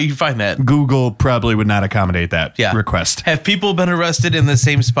know like how you find that. Google probably would not accommodate that request. Have people been arrested in the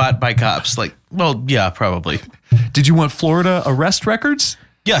same spot by cops? Like, well, yeah, probably. Did you want Florida arrest records?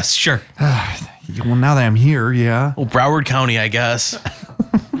 Yes, sure. Well, now that I'm here, yeah. Well, Broward County, I guess.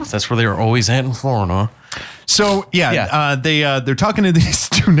 That's where they were always at in Florida. So they're talking to these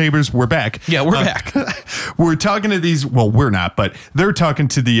two neighbors. We're back. Yeah, we're back. We're talking to these. Well, we're not, but they're talking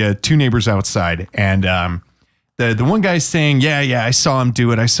to the two neighbors outside, and the one guy's saying, "Yeah, I saw him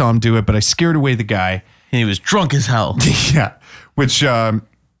do it, but I scared away the guy." And he was drunk as hell. Yeah, which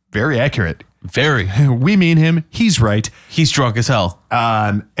very accurate. Very. We mean him. He's right. He's drunk as hell.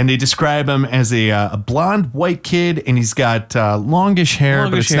 And they describe him as a blonde white kid, and he's got longish hair,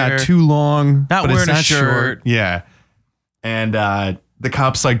 but it's not too long. Not but wearing it's a shirt. Short. Yeah. And the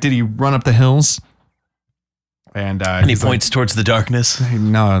cop's like, "Did he run up the hills?" And he points towards the darkness.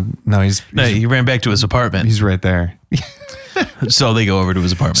 No, He ran back to his apartment. he's right there. So they go over to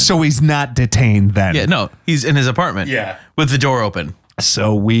his apartment. So he's not detained then. Yeah, no, he's in his apartment. Yeah. With the door open.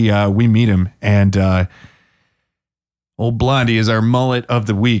 So we meet him, and old Blondie is our mullet of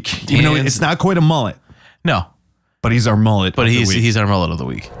the week. Even though it's not quite a mullet, No, but he's our mullet. but of the week. he's our mullet of the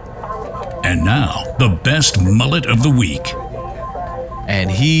week. And now, the best mullet of the week. And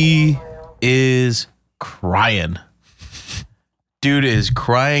he is crying. Dude is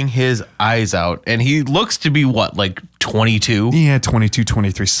crying his eyes out. And he looks to be what, like 22? Yeah, 22,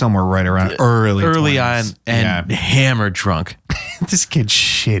 23, somewhere right around early 20s. on and hammered drunk. This kid's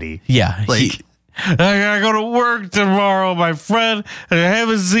shitty. Yeah. Like, I gotta go to work tomorrow, my friend. I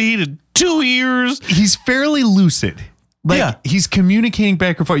haven't seen in 2 years. he's fairly lucid. Like, he's communicating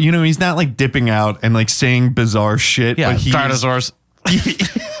back and forth. He's not like dipping out and like saying bizarre shit. Yeah, but dinosaurs.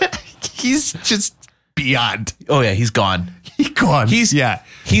 He's just beyond. Oh, yeah, he's gone. He's gone.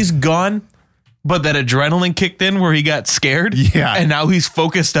 He's gone, but that adrenaline kicked in where he got scared. Yeah. And now he's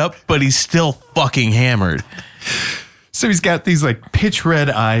focused up, but he's still fucking hammered. So he's got these like pitch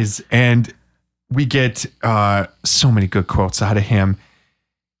red eyes, and we get so many good quotes out of him.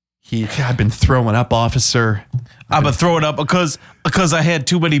 I've been throwing up, officer. I've been throwing up because I had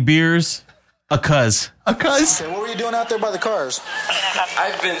too many beers. What were you doing out there by the cars?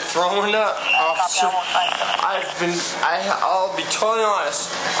 I've been throwing up, officer. I'll be totally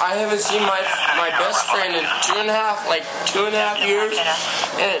honest. I haven't seen my best friend in 2.5 years.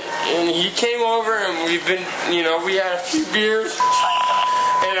 And he came over and we've been, we had a few beers.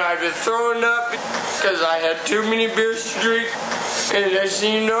 And I've been throwing up because I had too many beers to drink. And as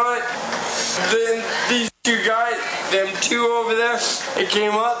you know it, then these two guys, them two over there, they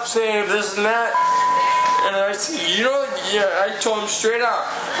came up saying this and that. And I said, I told him straight out.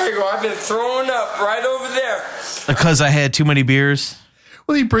 I go, I've been throwing up right over there. Because I had too many beers.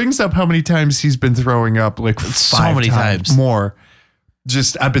 Well, he brings up how many times he's been throwing up, like So 5 many times. more.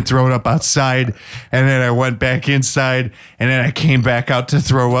 I've been throwing up outside, and then I went back inside, and then I came back out to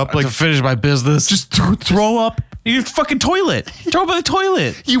throw up. Like, to finish my business. just throw up. You fucking toilet. Throw up in the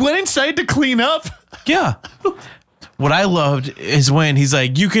toilet. You went inside to clean up? Yeah. What I loved is when he's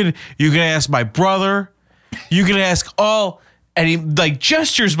like, you can ask my brother, you can ask all, and he like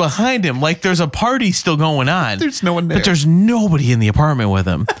gestures behind him like there's a party still going on. There's no one there. But there's nobody in the apartment with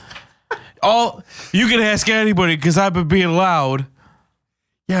him. You can ask anybody because I've been being loud.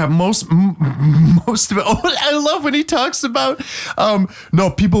 Yeah, most of it. Oh, I love when he talks about, no,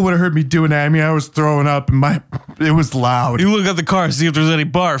 people would have heard me doing that. I mean, I was throwing up, and it was loud. You look at the car, see if there's any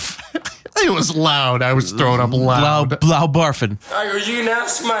barf. It was loud. I was throwing up loud. Loud barfing. I go, you can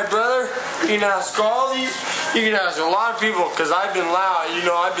ask my brother, you can ask all these, you can ask a lot of people, because I've been loud.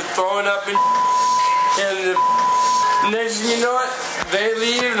 I've been throwing up and the next thing you know it, they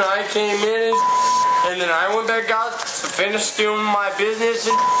leave, and I came in, And then I went back out to finish doing my business.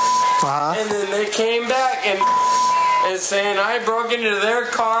 And then they came back and saying I broke into their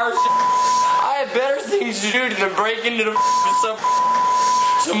cars. I had better things to do than break into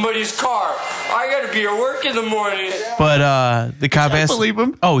somebody's car. I gotta be at work in the morning. But the cop asked. Believe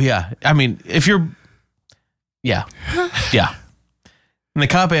him. Oh yeah, I mean, if you're, yeah. And the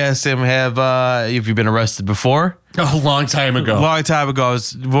cop asked him, "Have you been arrested before?" A long time ago. A long time ago.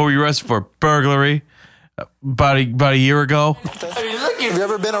 What were you arrested for? Burglary. About a year ago. Have you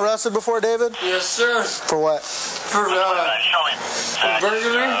ever been arrested before, David? Yes, sir. For what? For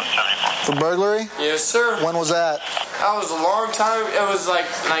burglary. For burglary? Yes, sir. When was that? That was a long time. It was like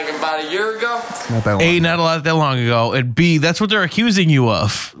about a year ago. Not that long. A, not that long ago. And B, that's what they're accusing you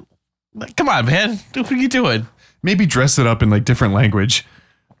of. Like, come on, man. What are you doing? Maybe dress it up in like different language.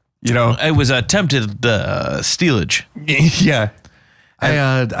 You know? It was attempted stealage. Yeah.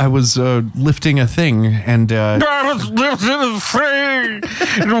 I was lifting a thing and I was lifting a thing.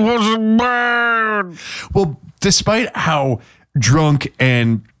 It wasn't mine. well, despite how drunk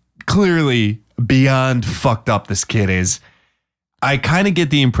and clearly beyond fucked up this kid is, I kind of get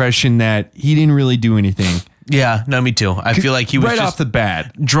the impression that he didn't really do anything. Yeah, no, me too. I feel like he was right just off the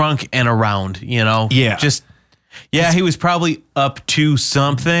bat. drunk and around, you know? Yeah. He was probably up to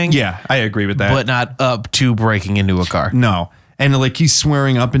something. Yeah, I agree with that. But not up to breaking into a car. No. And like he's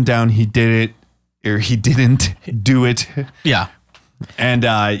swearing up and down he did it or he didn't do it. Yeah. And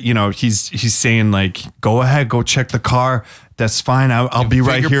he's saying like, go ahead, go check the car. That's fine. I'll be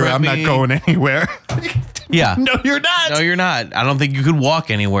right here. fingerprint I'm not me. going anywhere. Yeah. No, you're not. No, you're not. I don't think you could walk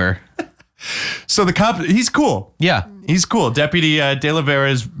anywhere. So the cop, he's cool. Yeah. He's cool. Deputy De La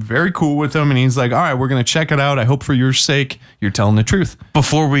Vera is very cool with him. And he's like, all right, we're going to check it out. I hope for your sake, you're telling the truth.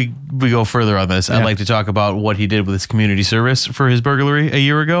 Before we go further on this, I'd like to talk about what he did with his community service for his burglary a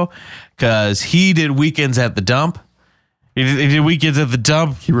year ago. Because he did weekends at the dump. He did weekends at the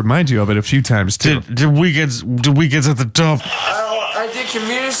dump. He reminds you of it a few times too. Did weekends at the dump. I did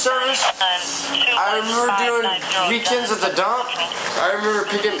community service. I remember doing weekends at the dump. I remember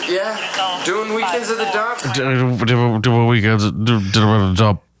doing weekends at the dump. Did weekends at the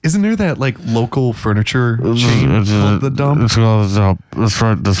dump. Isn't there that like local furniture chain called the dump? It's called the dump. That's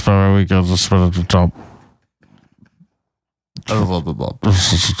right. That's my weekends. I spent at the dump.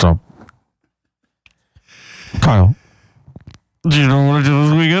 This is the dump. Kyle, do you know what I did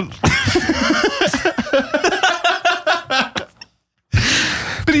this weekend?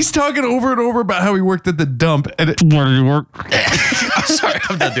 But he's talking over and over about how he worked at the dump. And Where did you work? I'm sorry.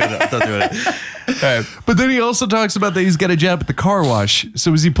 I'm not doing it. All right. but then he also talks about that he's got a job at the car wash.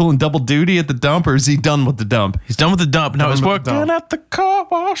 So is he pulling double duty at the dump or is he done with the dump? He's done with the dump. No, he's Done with the working dump. at the car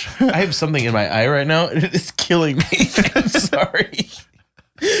wash. I have something in my eye right now. It's killing me. I'm sorry.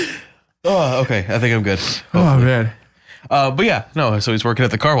 Oh, okay. I think I'm good. Oh, man. But yeah, no. So he's working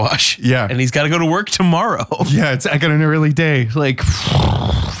at the car wash. Yeah. And he's got to go to work tomorrow. Yeah, I got an early day. Like,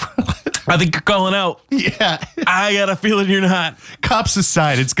 I think you're calling out. yeah. I got a feeling you're not. Cops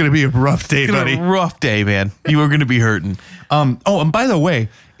aside, it's going to be a rough day, It's gonna buddy. be a rough day, man. You are going to be hurting. Oh, and by the way,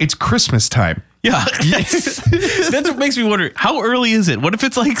 it's Christmas time. Yeah. That's what makes me wonder, how early is it? What if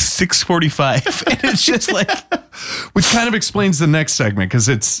it's like 6:45 and it's just like, Which kind of explains the next segment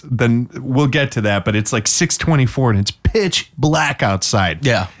because then we'll get to that, but it's like 6:24 and it's pitch black outside.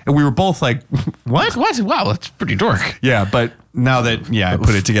 Yeah. And we were both like, what? wow, that's pretty dark. Yeah, but now that, I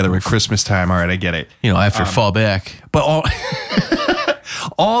put it together with Christmas time. All right, I get it. You know, after fall back. But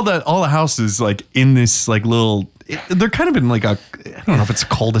all the houses like in this like little, they're kind of in like I don't know if it's a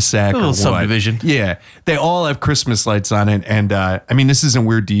cul-de-sac A or little what. subdivision. Yeah, they all have Christmas lights on it, and I mean this isn't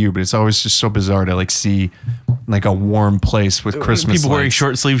weird to you, but it's always just so bizarre to like see like a warm place with Christmas People wearing lights.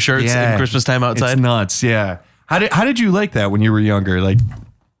 short sleeve shirts Yeah, in Christmas time outside. It's nuts. Yeah. How did you like that when you were younger? Like,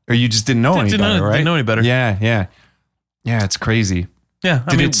 or you just didn't know any Didn't better, know- right? didn't know any better. Yeah. It's crazy. Yeah.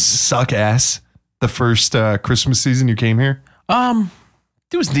 Did it suck ass the first Christmas season you came here?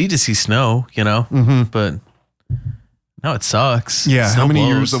 It was neat to see snow, you know, but now it sucks. Yeah. Snow How many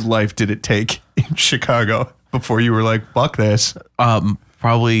blows. years of life did it take in Chicago before you were like, fuck this?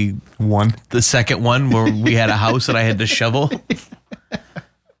 Probably One. the second one where we had a house that I had to shovel.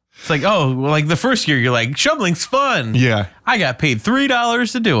 It's like, like the first year you're like, shoveling's fun. Yeah. I got paid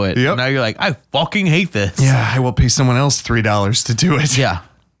 $3 to do it. Yep. Now you're like, I fucking hate this. Yeah. I will pay someone else $3 to do it. Yeah.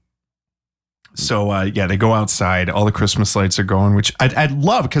 So, they go outside. All the Christmas lights are going, which I'd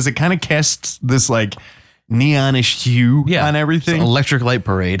love because it kind of casts this like neonish hue Yeah. on everything. It's an electric light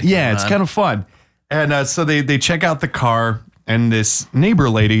parade. Yeah, it's kind of fun. And so they check out the car, and this neighbor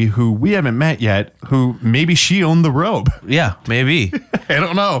lady who we haven't met yet, who maybe she owned the robe. Yeah, maybe. I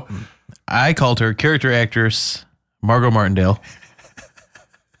don't know. I called her character actress Margot Martindale.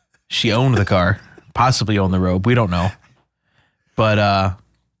 She owned the car, possibly owned the robe. We don't know. But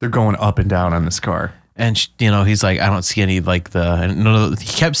they're going up and down on this car. And he's like, I don't see any he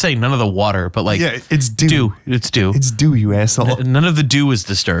kept saying none of the water, but like, yeah, it's dew. It's dew. It's dew, you asshole. None of the dew is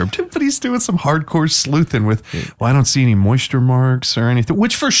disturbed. But he's doing some hardcore sleuthing with, well, I don't see any moisture marks or anything,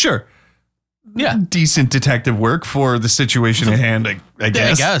 which for sure. Yeah. Decent detective work for the situation at hand, I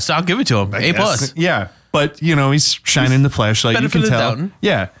guess. I guess. I'll give it to him. A+. Yeah. But, he's shining the flashlight. You can tell. Doubting.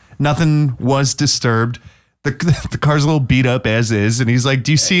 Yeah. Nothing was disturbed. The car's a little beat up as is. And he's like,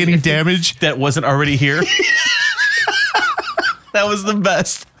 do you see any damage? That wasn't already here. That was the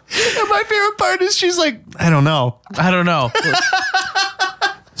best. And my favorite part is she's like, I don't know.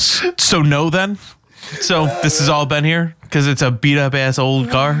 So no then? So this has all been here? Because it's a beat up ass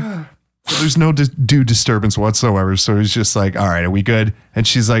old car? There's no dew disturbance whatsoever. So he's just like, all right, are we good? And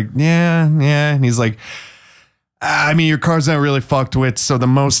she's like, yeah. And he's like, I mean, your car's not really fucked with, so the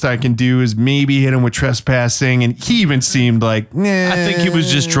most I can do is maybe hit him with trespassing. And he even seemed like, nah. I think he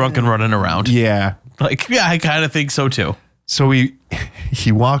was just drunk and running around. Yeah. I kind of think so too. So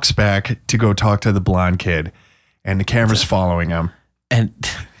he walks back to go talk to the blonde kid, and the camera's following him. And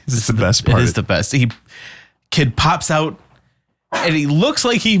this is the best part. It is the best. Kid pops out, and he looks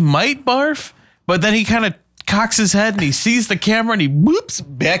like he might barf, but then he kind of cocks his head, and he sees the camera, and he whoops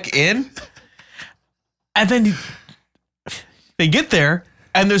back in. And then they get there,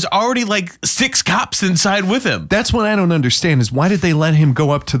 and there's already like 6 cops inside with him. That's what I don't understand is why did they let him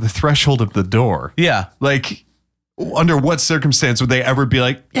go up to the threshold of the door? Yeah. Like, under what circumstance would they ever be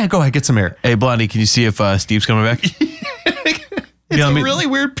like, yeah, go ahead, get some air. Hey, Blondie, can you see if Steve's coming back? It's a really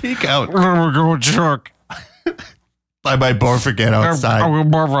weird peek out. We're going jerk. I might barf again outside. I will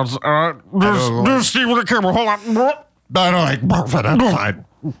barf outside. There's Steve with the camera. Hold on. I don't like barfing outside.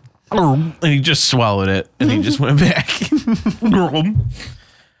 And he just swallowed it, and he just went back.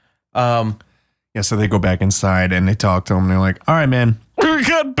 Yeah, so they go back inside, and they talk to him, and they're like, all right, man. We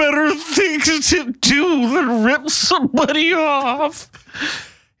got better things to do than rip somebody off.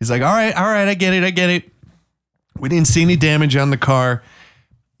 He's like, all right, I get it. We didn't see any damage on the car.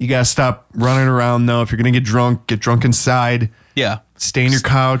 You got to stop running around, though. If you're going to get drunk inside. Yeah. Stay in your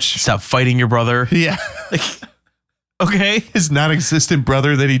couch. Stop fighting your brother. Yeah. Okay. His non-existent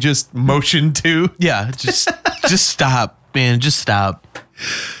brother that he just motioned to. Yeah. Just stop, man. Just stop.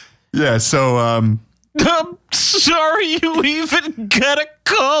 Yeah. So, I'm sorry you even got a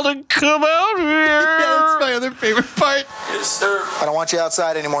call to come out here. Yeah, that's my other favorite part. Yes, sir. I don't want you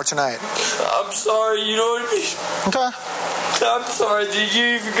outside anymore tonight. I'm sorry, you know what I mean? Okay. I'm sorry, did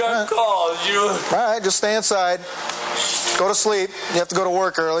you even got called? You know? All right, just stay inside. Go to sleep. You have to go to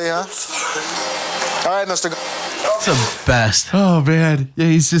work early, huh? All right, Mr. It's the best. Oh, man. Yeah,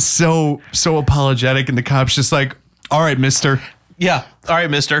 he's just so apologetic, and the cop's just like, all right, mister. Yeah. All right,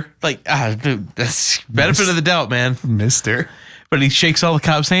 mister. Like, dude, that's benefit of the doubt, man. Mister. But he shakes all the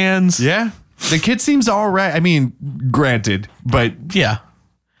cops' hands. Yeah. The kid seems all right. I mean, granted, but Yeah.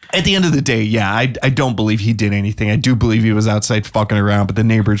 at the end of the day, yeah, I don't believe he did anything. I do believe he was outside fucking around, but the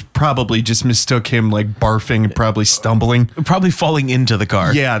neighbors probably just mistook him like barfing and probably stumbling. Probably falling into the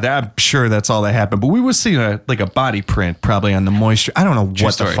car. Yeah, I'm sure that's all that happened. But we were seeing a body print probably on the moisture. I don't know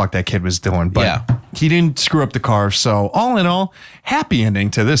what story. the fuck that kid was doing, but Yeah. he didn't screw up the car. So all in all, happy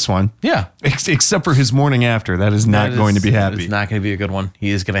ending to this one. Yeah. Except for his morning after. That is not going to be happy. It's not going to be a good one.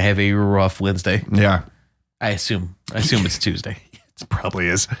 He is going to have a rough Wednesday. Yeah, I assume it's Tuesday. it probably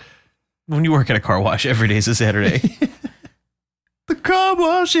is. When you work at a car wash, every day is a Saturday. The car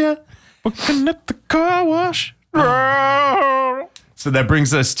wash, yeah. Working at the car wash. So that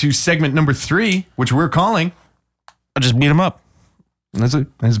brings us to segment number 3, which we're calling. I just beat him up. That's it.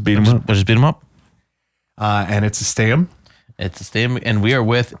 Let's beat him up. I just beat him up. And it's a stay-em. It's a stay, and we are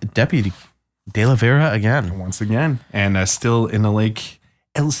with Deputy De La Vera again. Once again. And still in the lake,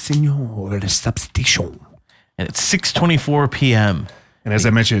 El Señor Substation. And it's 6:24 p.m. And as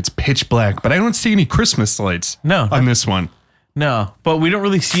I mentioned, it's pitch black, but I don't see any Christmas lights on this one. No, but we don't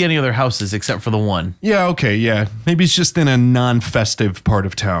really see any other houses except for the one. Yeah, okay, yeah. Maybe it's just in a non-festive part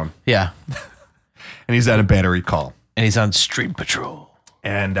of town. Yeah. And he's at a battery call. And he's on street patrol.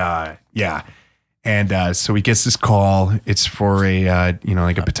 And yeah. And so he gets this call. It's for a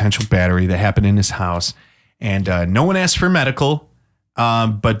like a potential battery that happened in his house. And no one asked for medical.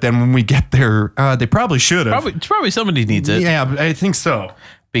 But then when we get there, they probably should have. Probably somebody needs it. Yeah, I think so.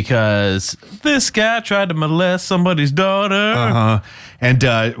 Because this guy tried to molest somebody's daughter. And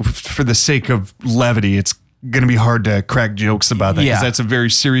for the sake of levity, it's going to be hard to crack jokes about that because that's a very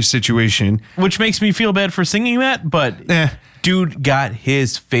serious situation. Which makes me feel bad for singing that, but Dude got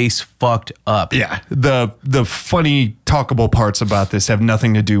his face fucked up. Yeah. The funny talkable parts about this have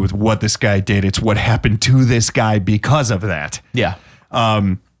nothing to do with what this guy did. It's what happened to this guy because of that. Yeah.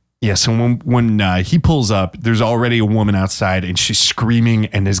 Yeah, so when he pulls up, there's already a woman outside and she's screaming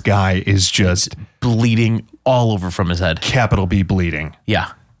and this guy is just Bleeding all over from his head. capital B bleeding.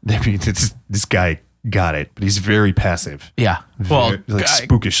 Yeah. I mean, this guy got it, but he's very passive. Yeah. Well, Like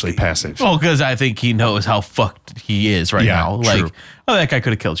spookishly passive. well, because I think he knows how fucked he is right Yeah, now. Like, true. oh, that guy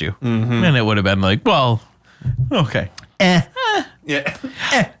could have killed you. And it would have been like, well, okay. Yeah.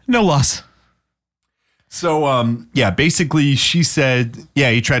 No loss. So, yeah, basically she said,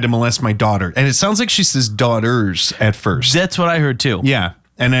 yeah, he tried to molest my daughter. And it sounds like she says daughters at first. That's what I heard too. Yeah.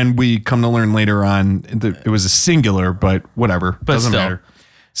 And then we come to learn later on that it was a singular, but whatever. But doesn't still. matter.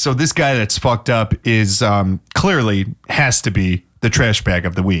 So this guy that's fucked up is clearly has to be the trash bag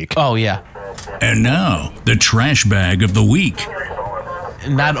of the week. Oh, yeah. And now, the trash bag of the week.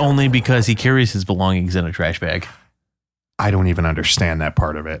 Not only because he carries his belongings in a trash bag. I don't even understand that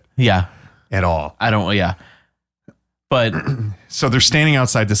part of it Yeah. at all. I don't, yeah. But So they're standing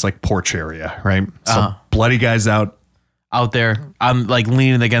outside this like porch area, right? So bloody guy's out. out there, I'm like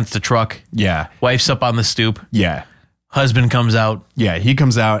leaning against the truck. Yeah. Wife's up on the stoop. Yeah. Husband comes out. Yeah. He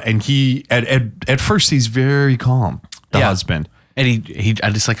comes out and he, at first, he's very calm. The Yeah. husband. And I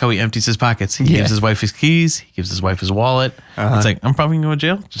just like how he empties his pockets. He Yeah. gives his wife his keys. He gives his wife his wallet. It's like, I'm probably going to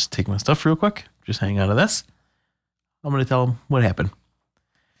go to jail. Just take my stuff real quick. Just hang out of this. I'm going to tell him what happened.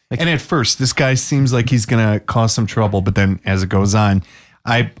 And at first, this guy seems like he's going to cause some trouble. But then as it goes on,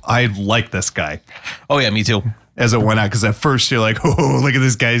 I like this guy Oh, yeah, me too. as it went on. Because at first you're like, oh, look at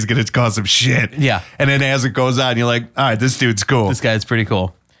this guy. He's going to cause some shit. Yeah. And then as it goes on, you're like, all right, this dude's cool. This guy's pretty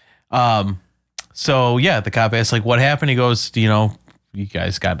cool. So, yeah, the cop asks, like, what happened? He goes, you know, you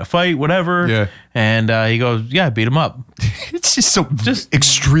guys got in a fight, whatever. Yeah. And he goes, yeah, I beat him up. It's just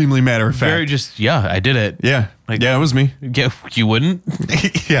extremely matter of fact. Very just, yeah, I did it. Yeah. Like- Yeah, it was me. Yeah, you wouldn't?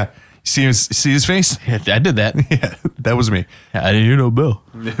 Yeah. See his face? Yeah, I did that. Yeah, that was me. I didn't hear no bill.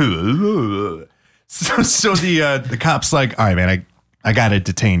 So the cop's like, all right, man, I gotta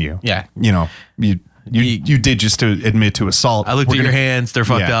detain you. Yeah. You know, you did just to admit to assault. I looked We're at your gonna- hands. They're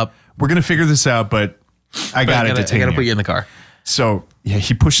fucked yeah. up. We're gonna figure this out, but I gotta detain I gotta you. put you in the car. So yeah,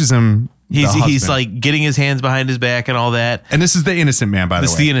 he pushes him. He's the he's husband. like getting his hands behind his back and all that. And this is the innocent man, by the way.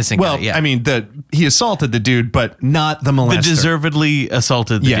 This is the innocent well, guy, yeah. I mean, he assaulted the dude, but not the molester. The deservedly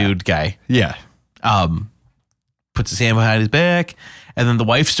assaulted the Yeah. dude guy. Yeah. Puts his hand behind his back, and then the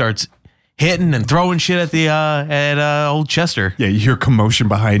wife starts hitting and throwing shit at the old Chester. Yeah, you hear commotion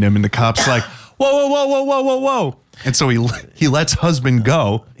behind him, and the cop's like, whoa, whoa, whoa, whoa, whoa, whoa, whoa. And so he lets husband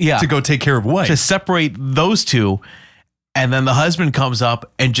go Yeah. to go take care of wife. To separate those two, and then the husband comes up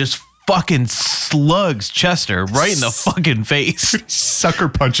and just fucking slugs Chester right in the fucking face. Sucker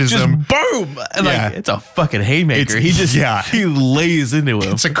punches Just him. boom! And Yeah. like it's a fucking haymaker. It's- He lays into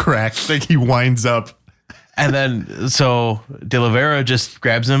him. It's a crack. Like he winds up. And then so De La Vera just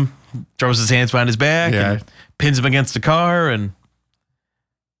grabs him, throws his hands behind his back, Yeah. and pins him against the car, and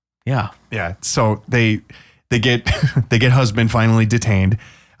yeah. Yeah. So they get husband finally detained,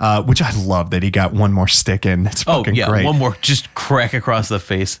 which I love that he got one more stick in. It's fucking great. one more just crack across the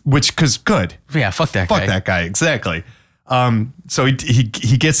face. Because good. Yeah, fuck that Fuck guy. that guy. Exactly. So he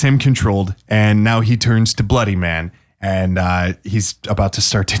gets him controlled, and now he turns to Bloody Man, and he's about to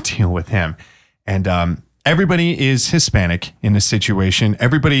start to deal with him. And everybody is Hispanic in this situation.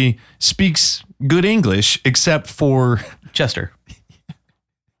 Everybody speaks good English except for Chester.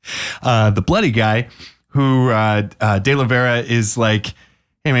 the bloody guy, who De La Vera is like,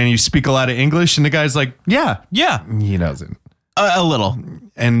 hey man, you speak a lot of English, and the guy's like, yeah, Yeah, he doesn't. a little.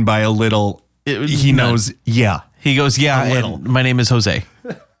 And by a little, he none. knows, yeah. He goes, yeah, A little. and my name is Jose.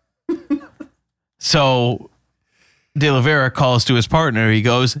 So De La Vera calls to his partner. He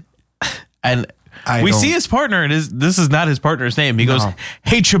goes, and we see his partner, and this is not his partner's name. He goes, No.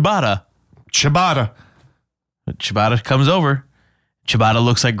 hey, Chibata. Ciabatta. Chibata comes over. Chibata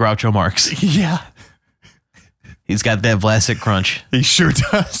looks like Groucho Marx. Yeah, He's got that Vlasic crunch. he sure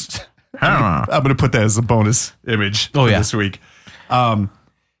does. I'm gonna put that as a bonus image Oh, for yeah. this week.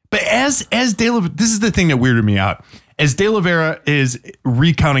 But as De La, this is the thing that weirded me out. As De La Vera is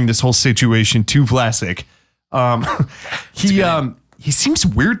recounting this whole situation to Vlasic, he seems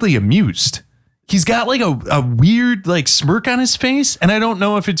weirdly amused. He's got like a weird like smirk on his face, and I don't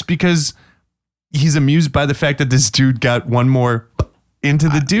know if it's because he's amused by the fact that this dude got one more into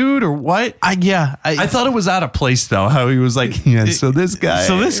the dude or what. I thought it was out of place though, how he was like, yeah, so this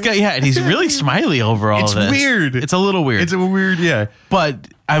guy, yeah, and he's really smiley over all It's of this. weird. It's a little weird. it's a weird, yeah. But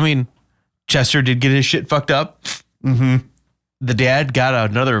I mean, Chester did get his shit fucked up. Mm-hmm. The dad got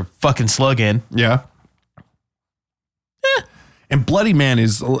another fucking slug in. Yeah. And Bloody Man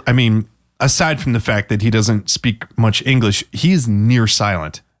is, I mean, aside from the fact that he doesn't speak much English, he is near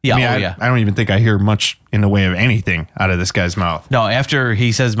silent. Yeah, I mean, I don't even think I hear much in the way of anything out of this guy's mouth. No, after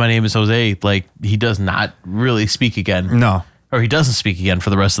he says, "My name is Jose," like, he does not really speak again. No. Or he doesn't speak again for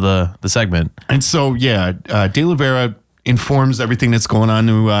the rest of the segment. And so, yeah, De Oliveira informs everything that's going on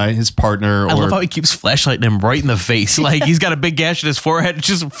to his partner. I love how he keeps flashlighting him right in the face. Like, he's got a big gash in his forehead. It's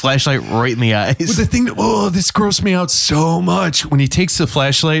just a flashlight right in the eyes. But the thing that, this grossed me out so much when he takes the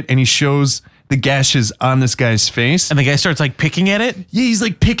flashlight and he shows the gashes on this guy's face. And the guy starts like picking at it. Yeah, he's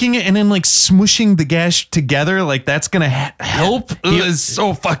like picking it and then like smushing the gash together. Like that's going to help. It was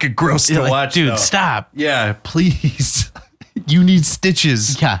so fucking gross to watch. Dude, though. Stop. Yeah, please. You need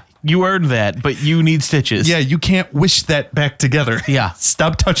stitches. Yeah, you earned that, but you need stitches. Yeah, you can't wish that back together. Yeah.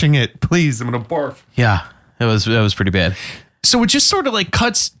 Stop touching it, please. I'm going to barf. Yeah, that was pretty bad. So it just sort of like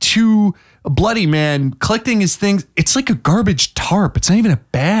cuts to a Bloody Man collecting his things. It's like a garbage tarp. It's not even a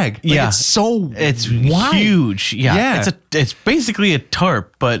bag. Like, Yeah. It's It's wide. huge. Yeah. It's basically a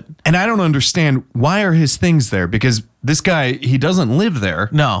tarp, but And I don't understand, why are his things there? Because this guy, he doesn't live there.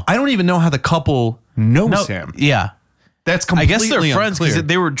 No. I don't even know how the couple knows him. Yeah. That's I completely guess they're friends because unclear.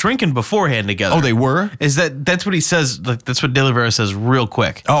 they were drinking beforehand together. Oh, they were? That's what he says. Like, that's what De Oliveira saess real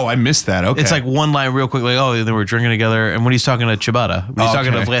quick. Oh, I missed that. Okay. It's like one line real quick, like, oh, they were drinking together. And when he's talking to Chibata, when he's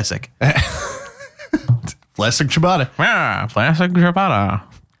talking to Okay. Vlasic. Vlasic Ciabatta. Yeah, Vlasic Chibata.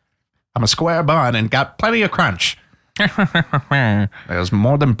 I'm a square bun and got plenty of crunch. There's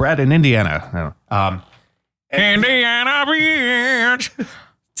more than bread in Indiana. Indiana Beach.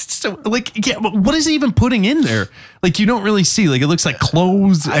 So, like, yeah, but what is he even putting in there? Like, you don't really see. Like, it looks like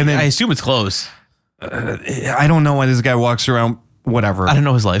clothes. And then I assume it's clothes. I don't know why this guy walks around. Whatever. I don't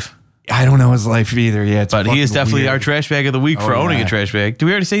know his life. I don't know his life either. Yeah, it's But he is fucking definitely weird. our trash bag of the week for owning yeah. a trash bag. Did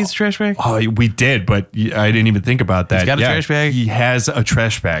we already say he's a trash bag? Oh, we did, but I didn't even think about that. He's got a trash bag? He has a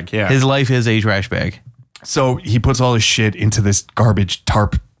trash bag. Yeah. His life is a trash bag. So he puts all his shit into this garbage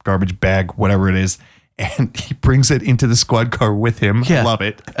garbage bag, whatever it is, and he brings it into the squad car with him. Yeah. Love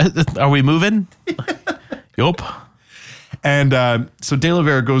it. Are we moving? Yup. And so De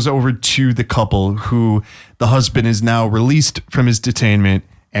Oliveira goes over to the couple who the husband is now released from his detainment,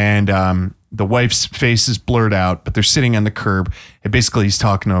 and the wife's face is blurred out, but they're sitting on the curb. And basically he's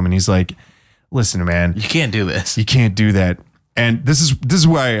talking to him and he's like, listen, man, You can't do this. you can't do that. And this is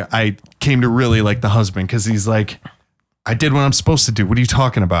why I came to really like the husband, because he's like, I did what I'm supposed to do. What are you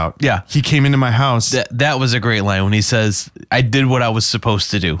talking about? Yeah. He came into my house. That was a great line when he says, I did what I was supposed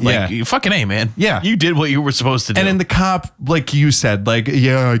to do. Like, Yeah. you fucking A, man. Yeah. You did what you were supposed to do. And then the cop, like you said, like,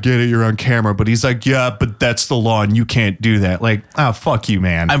 yeah, I get it, you're on camera. But he's like, yeah, but that's the law and you can't do that. Like, oh, fuck you,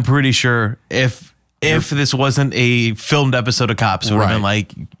 man. I'm pretty sure if this wasn't a filmed episode of Cops, it would have been Right.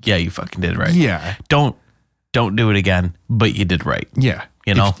 like, yeah, you fucking did right. Yeah. Don't do it again, but you did right. Yeah.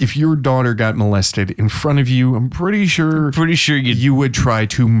 You know? If your daughter got molested in front of you, I'm pretty sure you would try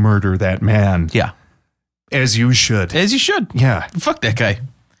to murder that man. Yeah. As you should. As you should. Yeah. Fuck that guy.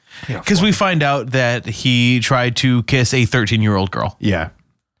 Because we find out that he tried to kiss a 13-year-old girl. Yeah.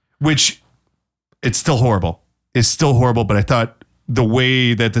 Which, it's still horrible. It's still horrible, but I thought the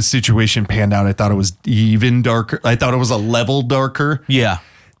way that the situation panned out, I thought it was even darker. I thought it was a level darker. Yeah.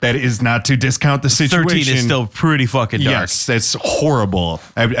 That is not to discount the situation. 13 is still pretty fucking dark. Yes, that's horrible.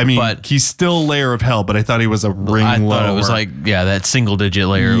 I mean, But- he's still layer of hell, but I thought he was a ring I lower. thought it was like, yeah, that single digit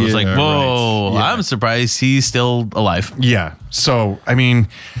layer. It was like, Yeah, whoa, right. Yeah. I'm surprised he's still alive. Yeah. So, I mean,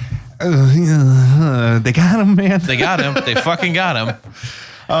 they got him, man. They got him. They fucking got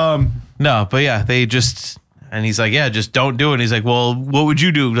him. No, but yeah, they just, and he's like, yeah, just don't do it. And he's like, well, what would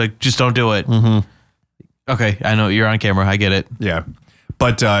you do? Like, just don't do it. Mm-hmm. Okay, I know you're on camera. I get it. Yeah.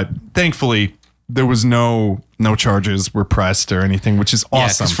 But thankfully, there was no charges were pressed or anything, which is Yeah,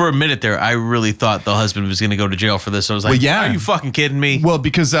 awesome. because for a minute there, I really thought the husband was going to go to jail for this. So I was like, Well, yeah. are you fucking kidding me? Well,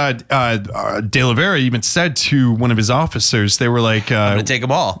 because De Oliveira even said to one of his officers, they were like, I'm going to take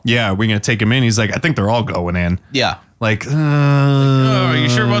them all. yeah, we're going to take him in. He's like, I think they're all going in. Yeah. Like, are you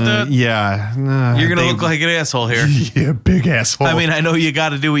sure about that? Yeah. You're going to look like an asshole here. Yeah, big asshole. I mean, I know you got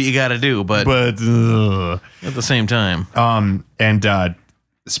to do what you got to do, but but at the same time. and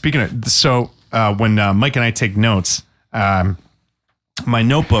speaking of, so when Mike and I take notes, my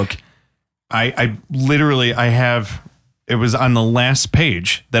notebook, I literally have, it was on the last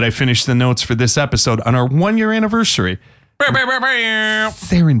page that I finished the notes for this episode on our 1-year anniversary.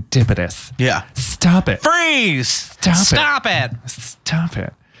 Serendipitous. Yeah. Stop it. Freeze! Stop it! Stop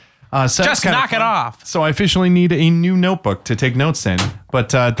it. So Just that's kinda knock it fun. off. So I officially need a new notebook to take notes in, but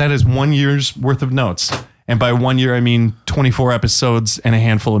that is 1 year's worth of notes. And by 1 year, I mean 24 episodes and a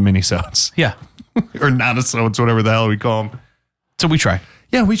handful of minisodes. Yeah. Or not-episodes, whatever the hell we call them. So we try.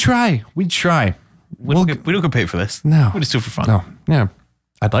 Yeah, we try. We try. We don't get paid for this. No. We just do it for fun. No. Yeah.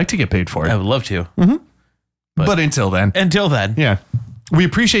 I'd like to get paid for it. I would love to. But until then. Until then. Yeah. We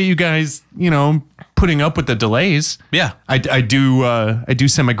appreciate you guys, putting up with the delays. Yeah. I do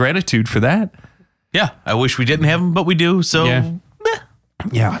send my gratitude for that. Yeah. I wish we didn't have them, but we do. So Yeah.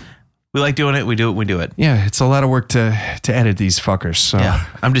 Yeah. we like doing it. We do it. We do it. Yeah, it's a lot of work to edit these fuckers. So Yeah.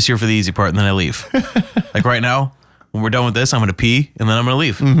 I'm just here for the easy part and then I leave. Like right now, when we're done with this, I'm going to pee and then I'm going to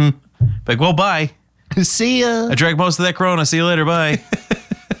leave. Mm-hmm. Like, well, bye. See ya. I drank most of that Corona. See you later. Bye.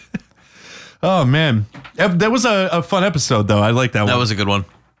 Oh man, that was a fun episode though. I like that one. That was a good one.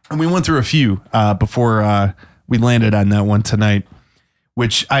 And we went through a few before we landed on that one tonight,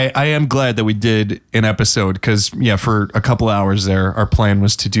 which I am glad that we did an episode because for a couple hours there, our plan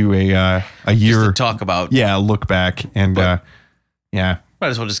was to do a year Just to talk about. a look back and Might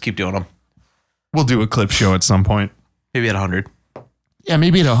as well just keep doing them. we'll do a clip show at some point. Maybe at 100. Yeah,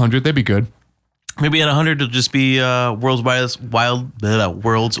 maybe at 100 that'd be good. Maybe at 100 it'll just be world's wildest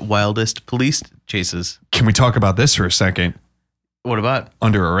police chases. Can we talk about this for a second? What about?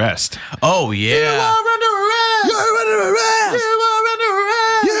 Under arrest. Oh yeah. You're under arrest.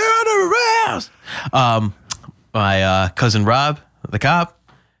 You're under arrest. My cousin Rob, the cop,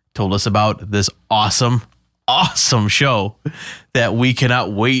 told us about this awesome show that we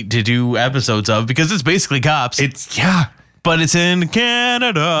cannot wait to do episodes of because it's basically cops. But it's in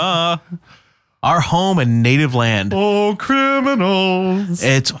Canada, our home and native land. Oh, criminals.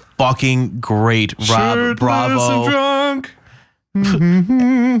 It's fucking great, Rob. Bravo. And drunk.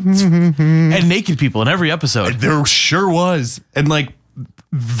 And naked people in every episode. There sure was. And like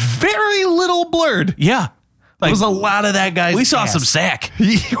very little blurred. Yeah. There was a lot of that guy's We saw ass. some sack.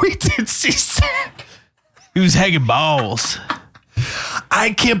 We did see sack. He was hanging balls.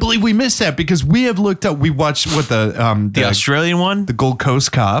 I can't believe we missed that because we have looked up. We watched what the Australian one? the Gold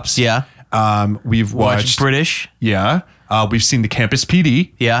Coast Cops. Yeah. We've watched British. Yeah. We've seen the Campus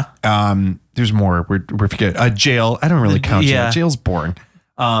PD. Yeah. There's more. We're forgetting. Jail. I don't really count Yeah. jail. Jail's boring.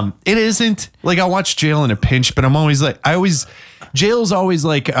 It isn't like I watch Jail in a pinch, but I'm always like Jail's always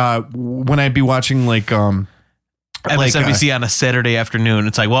like when I'd be watching like MSNBC on a Saturday afternoon.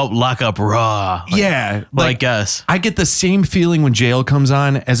 It's like, well, lock up raw. yeah, Well, I guess. I get the same feeling when Jail comes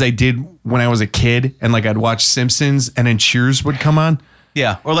on as I did when I was a kid, and like I'd watch Simpsons, and then Cheers would come on.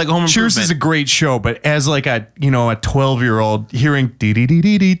 Yeah. Or like Home Cheers Improvement. is a great show, but as like a 12-year-old hearing dee dee dee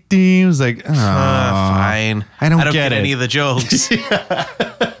dee dee dee, it was like, fine. I don't get get it. any of the jokes.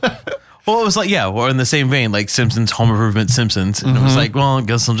 Well, it was like, or in the same vein, like Simpsons, Home Improvement, Simpsons. And it was like, well, I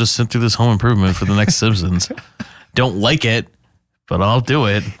guess I'll just sit through this Home Improvement for the next Simpsons. Don't like it, but I'll do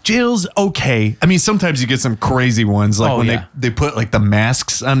it. Jail's okay. I mean, sometimes you get some crazy ones, like when yeah. they put like the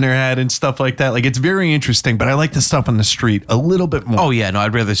masks on their head and stuff like that. Like it's very interesting, but I like the stuff on the street a little bit more. Oh, yeah. No,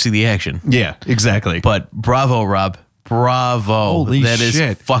 I'd rather see the action. yeah, exactly. But bravo, Rob. Bravo. Holy That is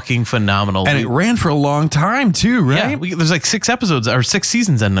shit. fucking phenomenal. And it ran for a long time too, right? Yeah, there's like 6 episodes or 6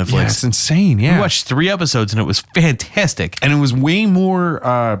 seasons on Netflix. Yeah, it's insane. Yeah. We watched 3 episodes and it was fantastic. And it was way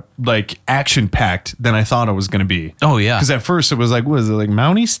more like action packed than I thought it was going to be. Oh, yeah. Because at first it was like, what is it, like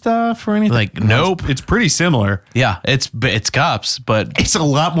Mountie stuff or anything? Like, No, nope. It's pretty similar. Yeah, it's cops, but It's a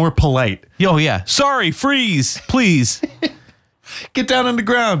lot more polite. oh yeah. Sorry, freeze, please. Get down on the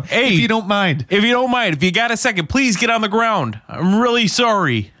ground. Hey. If you don't mind. If you don't mind, if you got a second, please get on the ground. I'm really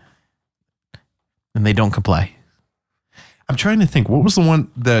sorry. And they don't comply. I'm trying to think. What was the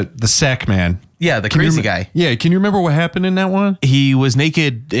one, the sack man? Yeah, the Can you crazy rem- guy. Yeah. Can you remember what happened in that one? He was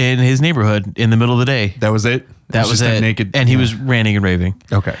naked in his neighborhood in the middle of the day. That was it? That was just a it. naked. And he was ranting and raving.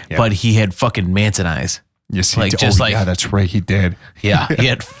 Okay. Yeah. But he had fucking Manson eyes. yes, he like, did. just oh, like- yeah, that's right. He did. Yeah, he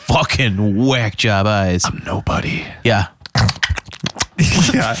had fucking whack job eyes. Nobody. Yeah.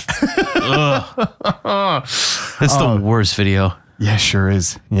 Yeah. That's the worst video. Yeah, sure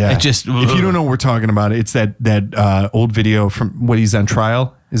is. Yeah. It just- if you don't know what we're talking about, it's that old video from when he's on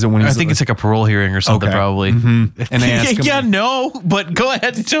trial. Is it when he's I think it's like a parole hearing or something, Okay. probably. And they ask him, yeah, no, but go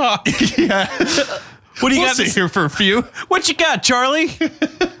ahead and talk. yeah. What do you We'll got? sit here for a few. What you got, Charlie?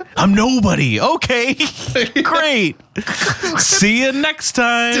 I'm nobody. Okay. Great. See you next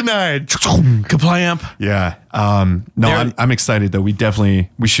time. Denied. Kaplamp. Yeah. No, I'm excited though.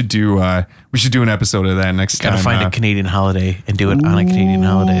 We should do an episode of that next time. Gotta find a Canadian holiday and do it on a Canadian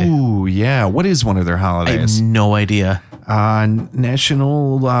holiday. Ooh, yeah. What is one of their I have holidays? no idea.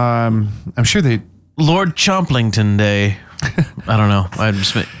 National. I'm sure they. Lord Chomplington Day. I don't know.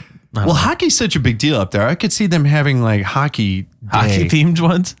 Well, hockey's such a big deal up there. I could see them having like hockey Hockey themed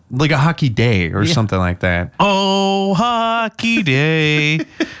ones? Like a hockey day or something like that. Oh, hockey day.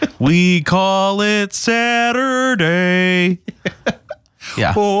 We call it Saturday.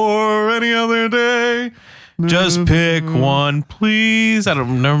 Yeah. Or any other day. Just pick one, please. I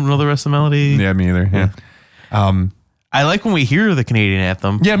don't know the rest of the melody. Yeah, me either. Yeah. I like when we hear the Canadian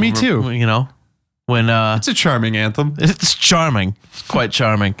anthem. Yeah, me too. You know, when It's a charming anthem. it's charming. It's quite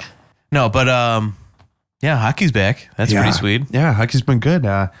charming. No, but yeah, hockey's back. That's pretty sweet. Yeah, hockey's been good.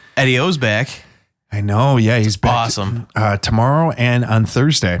 Eddie O's back. I know. Yeah, he's back. Awesome. Tomorrow and on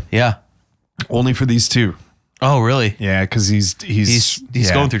Thursday. Yeah. Only for these two. Oh, really? Yeah, because he's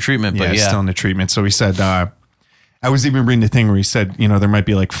going through treatment, but he's still in the treatment. So he said, I was even reading the thing where he said, you know, there might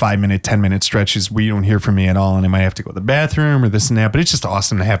be like 5-minute, 10-minute stretches where you don't hear from me at all, and I might have to go to the bathroom or this and that. But it's just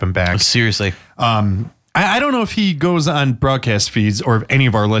awesome to have him back. Seriously. I don't know if he goes on broadcast feeds or if any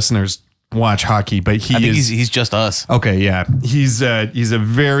of our listeners watch hockey, but I think he's just us. Okay, yeah. He's a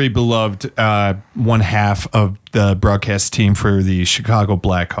very beloved one half of the broadcast team for the Chicago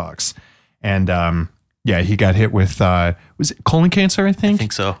Blackhawks. And yeah, he got hit with was it colon cancer, I think? I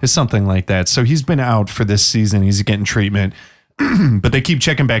think so. It's something like that. So he's been out for this season. He's getting treatment. But they keep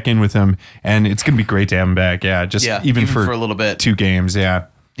checking back in with him, and it's going to be great to have him back. Yeah, just even for a little bit. 2 games, yeah.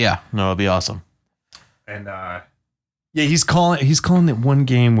 Yeah, no, it'll be awesome. And yeah, he's calling that one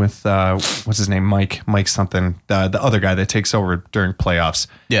game with what's his name, Mike something, the other guy that takes over during playoffs.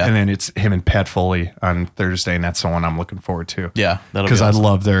 Yeah, and then it's him and Pat Foley on Thursday, and that's the one I'm looking forward to. Yeah, because awesome. I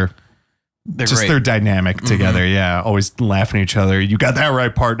love their dynamic together. Mm-hmm. Yeah, always laughing at each other. You got that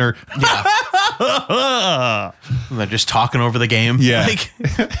right, partner. Yeah, they're just talking over the game. Yeah, like,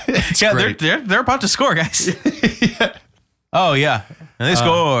 yeah, great. they're about to score, guys. Yeah. Oh yeah, and they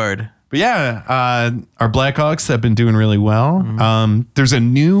scored. But yeah, our Blackhawks have been doing really well. Mm-hmm. There's a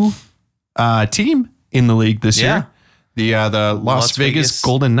new team in the league this year. The Las Vegas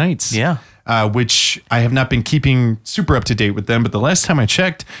Golden Knights. Yeah. Which I have not been keeping super up to date with them, but the last time I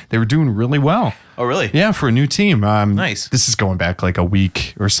checked, they were doing really well. Oh, really? Yeah, for a new team. Nice. This is going back like a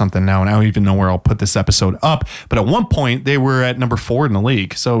week or something now, and I don't even know where I'll put this episode up. But at one point, they were at number 4 in the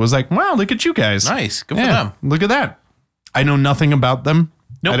league. So it was like, wow, look at you guys. Nice. Good for them. Look at that. I know nothing about them.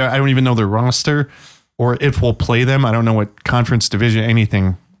 Nope. I don't even know their roster or if we'll play them. I don't know what conference, division,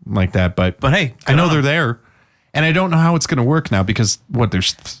 anything like that. But hey, I know they're there. And I don't know how it's going to work now because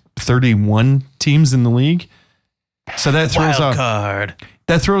there's 31 teams in the league. So that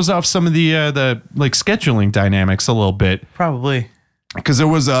throws off some of the like scheduling dynamics a little bit. Probably. Because it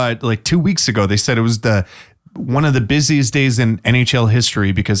was like 2 weeks ago, they said it was one of the busiest days in NHL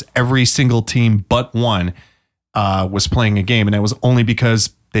history because every single team but one was playing a game, and that was only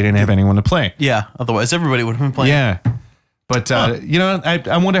because they didn't have anyone to play. Yeah, otherwise everybody would have been playing. Yeah, but you know,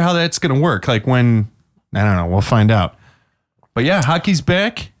 I wonder how that's going to work. Like when, I don't know, we'll find out. But yeah, hockey's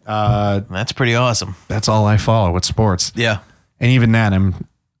back. That's pretty awesome. That's all I follow with sports. Yeah, and even that,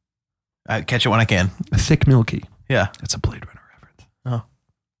 I catch it when I can. Thick Milky. Yeah, that's a Blade Runner reference. Oh,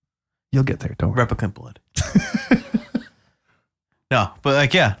 you'll get there. Don't worry. Replicant blood. No, but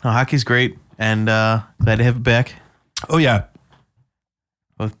like, yeah, no, hockey's great. And glad to have it back. Oh, yeah.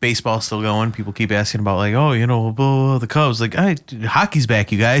 With baseball still going, people keep asking about like, oh, you know, the Cubs. Like, hockey's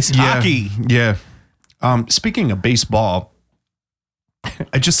back, you guys. Yeah, hockey. Yeah. Speaking of baseball,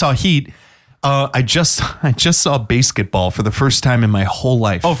 I just saw Heat. I just saw basketball for the first time in my whole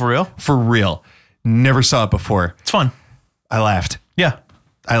life. Oh, for real? For real. Never saw it before. It's fun. I laughed. Yeah.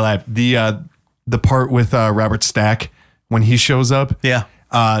 I laughed. The part with Robert Stack when he shows up. Yeah.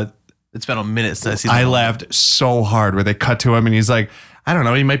 It's been a minute since I seen I laughed so hard where they cut to him and he's like, I don't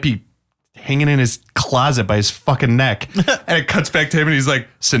know, he might be hanging in his closet by his fucking neck. And it cuts back to him and he's like,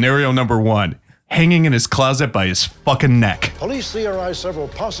 scenario number 1, hanging in his closet by his fucking neck. Police theorize several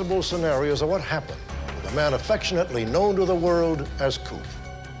possible scenarios of what happened with a man affectionately known to the world as Coop.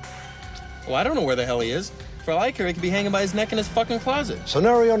 Well, I don't know where the hell he is. For all I care, he could be hanging by his neck in his fucking closet.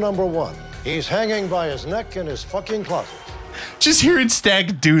 Scenario number 1, he's hanging by his neck in his fucking closet. Just hearing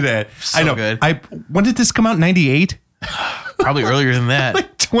Stack do that. So I know. Good. When did this come out? 98? Probably earlier than that.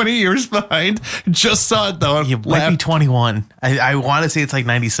 Like 20 years behind. Just saw it though. You might be 21. I want to say it's like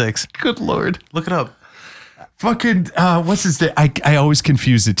 96. Good Lord. Look it up. Fucking, what's his name? I always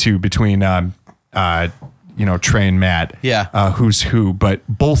confuse the two between, you know, Trey and Matt. Yeah. Who's who, but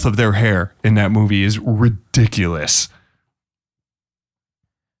both of their hair in that movie is ridiculous.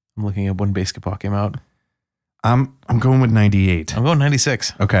 I'm looking up when basketball came out. I'm going with 98. I'm going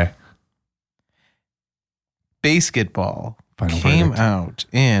 96. Okay. Basketball Final came verdict. out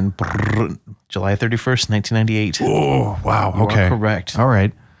in July 31st, 1998. Oh, wow. You Okay. are correct. All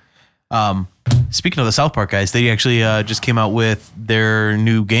right. Speaking of the South Park guys, they actually just came out with their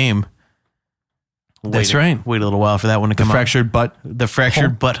new game. That's right. Wait a little while for that one to come out. The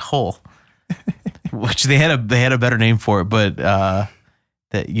Fractured Butthole. Which they had a better name for it, but that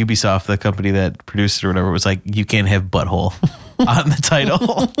Ubisoft, the company that produced it or whatever, was like, you can't have butthole on the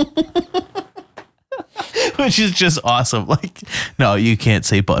title. Which is just awesome. Like, no, you can't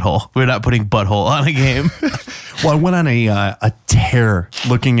say butthole. We're not putting butthole on a game. Well, I went on a tear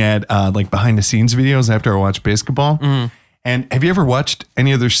looking at like behind the scenes videos after I watched basketball. Mm. And have you ever watched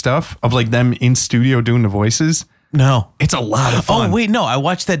any of their stuff of like them in studio doing the voices? No. It's a lot of fun. Oh, wait, no. I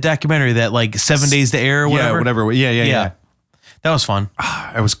watched that documentary, that like 7 Days to Air or whatever. Yeah, whatever. Yeah. That was fun.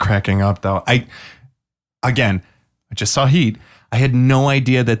 I was cracking up though. I just saw Heat. I had no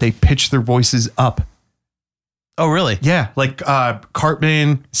idea that they pitched their voices up. Oh, really? Yeah. Like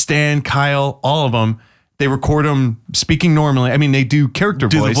Cartman, Stan, Kyle, all of them. They record them speaking normally. I mean, they do character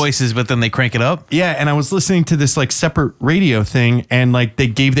voice. Do the voices, but then they crank it up? Yeah, and I was listening to this like separate radio thing, and like they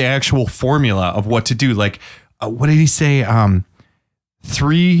gave the actual formula of what to do. Like, what did he say?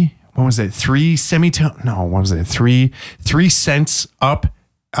 3 semitone? No, what was it? 3 cents up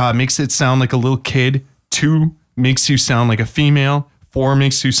makes it sound like a little kid. 2 makes you sound like a female. 4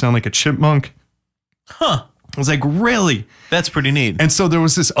 makes you sound like a chipmunk. Huh. I was like, really? That's pretty neat. And so there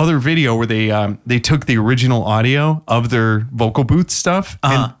was this other video where they took the original audio of their vocal booth stuff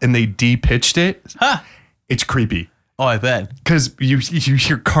and they de-pitched it. Huh. It's creepy. Oh, I bet. Because you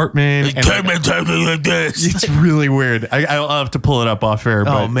hear Cartman. And Cartman talking like this. It's really weird. I'll have to pull it up off air,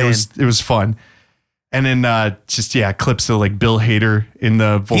 but man. It was fun. And then clips of like Bill Hader in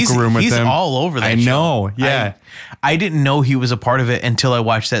the vocal room with them. He's all over that I know, yeah. I didn't know he was a part of it until I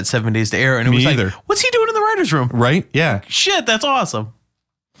watched that 7 Days to Air, and it was like, what's he doing in the writer's room? Right? Yeah. Shit, that's awesome.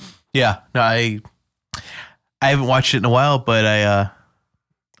 Yeah, no, I haven't watched it in a while, but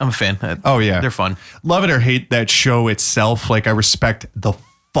I'm a fan. Oh yeah, they're fun. Love it or hate that show itself. Like I respect the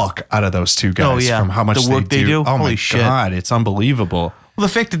fuck out of those two guys from how much the work they do. Oh Holy my shit. God, it's unbelievable. Well,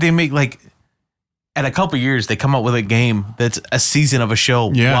 the fact that they make like, at a couple years, they come out with a game that's a season of a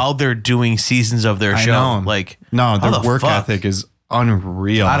show while they're doing seasons of their show. Know. Like, no, their work ethic is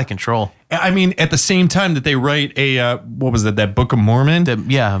unreal. Out of control. I mean, at the same time that they write what was it, that Book of Mormon? A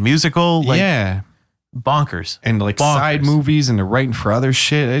musical. Like, bonkers. And like side movies, and they're writing for other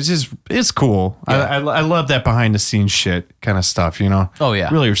shit. It's cool. Yeah. I love that behind the scenes shit kind of stuff, you know? Oh, yeah.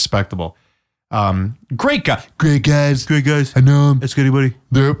 Really respectable. Great guys. I know him. That's good, buddy.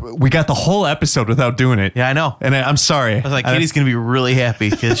 We got the whole episode without doing it. Yeah, I know. And I'm sorry. I was like, Katie's going to be really happy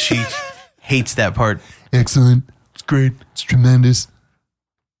because she hates that part. Excellent. It's great. It's tremendous.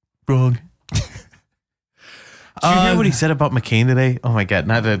 Wrong. Did you hear what he said about McCain today? Oh my God,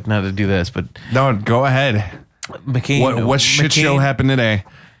 not to do this, but no, go ahead. McCain. What shit show happened today?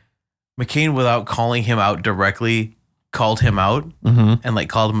 McCain, without calling him out directly, called him out and like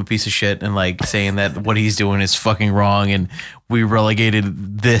called him a piece of shit and like saying that what he's doing is fucking wrong, and we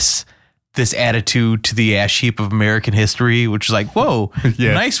relegated this attitude to the ash heap of American history, which is like, whoa,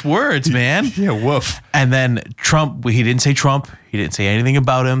 nice words, man. Yeah, woof. And then Trump, he didn't say Trump. He didn't say anything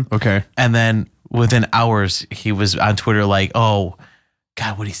about him. Okay. And then within hours, he was on Twitter like, oh,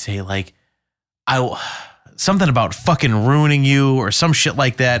 God, what did he say? Like, something about fucking ruining you or some shit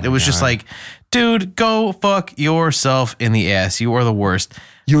like that. It was just like, dude, go fuck yourself in the ass. You are the worst.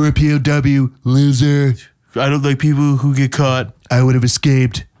 You're a POW, loser. I don't like people who get caught. I would have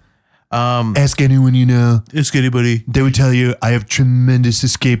escaped. Ask anyone you know. Ask anybody. They would tell you I have tremendous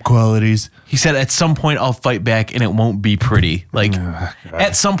escape qualities. He said, at some point I'll fight back and it won't be pretty. Like,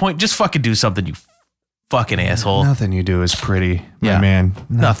 at some point, just fucking do something, you fucking asshole. Nothing you do is pretty, my man.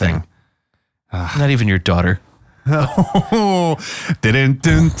 Nothing. Not even your daughter. Oh,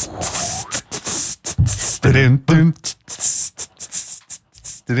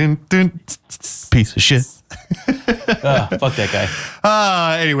 piece of shit. Fuck that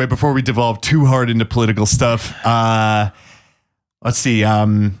guy. Anyway, before we devolve too hard into political stuff, let's see. We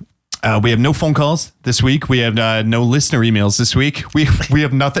have no phone calls this week. We have no listener emails this week. We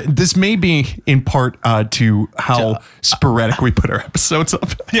have nothing. This may be in part to how sporadic we put our episodes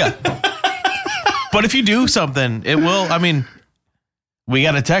up. Yeah. But if you do something, it will. I mean, we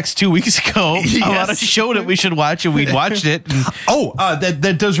got a text 2 weeks ago about a show that we should watch, and we watched it.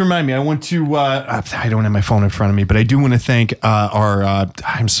 That does remind me. I want to. I don't have my phone in front of me, but I do want to thank our.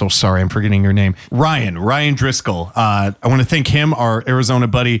 I'm so sorry, I'm forgetting your name, Ryan Driscoll. I want to thank him, our Arizona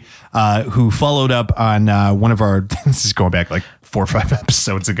buddy, who followed up on one of our. This is going back like 4 or 5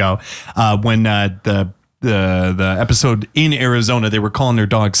 episodes ago, when the episode in Arizona, they were calling their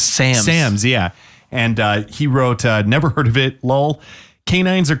dogs Sam's, yeah. And he wrote, never heard of it, lol.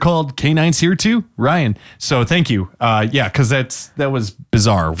 canines are called canines here too, Ryan. So thank you. Yeah, because that was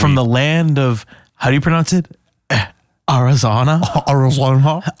bizarre. From the land of, how do you pronounce it? Arizona?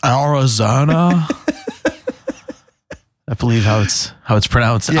 Arizona? I believe how it's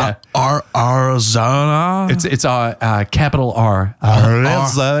pronounced. Yeah. Arizona? It's capital R.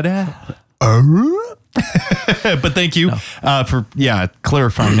 Arizona. But thank you for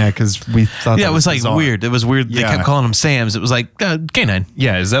clarifying that, because we thought it was like bizarre. weird. It was weird. They Yeah. kept calling them Sams. It was like canine.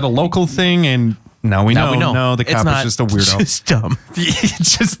 Yeah, is that a local thing? And now we know. No, the It's cop not. is just a weirdo. It's just dumb.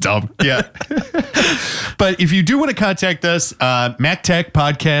 It's just dumb. Yeah. But if you do want to contact us,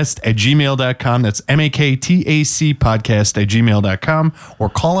 mactacpodcast@gmail.com. That's MAKTAC podcast@gmail.com. Or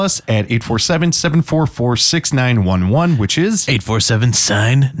call us at 847-744-6911, which is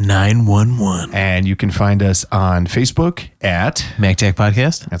 847-SIGN-911. And you can find us on Facebook at MacTac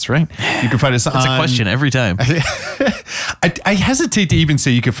Podcast. That's right. You can find us on. That's a question every time. I hesitate to even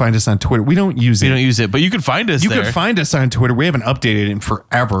say you can find us on Twitter. We don't use it. We don't use it, but you can find us You there. can find us on Twitter. We haven't updated it in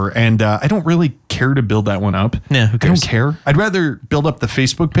forever, and I don't really care to build that one up. Yeah, who I cares? don't care. I'd rather build up the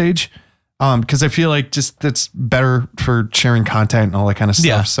Facebook page, because I feel like just that's better for sharing content and all that kind of stuff.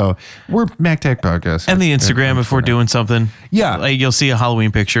 Yeah. So we're MacTac Podcast. And the Instagram, if we're doing something. Yeah. Like you'll see a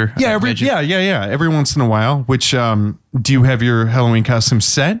Halloween picture. Yeah, every once in a while. Which do you have your Halloween costume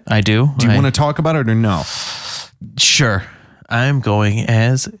set? I do. Do you want to talk about it or no? Sure. I'm going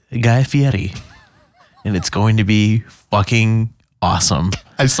as Guy Fieri. And it's going to be fucking awesome.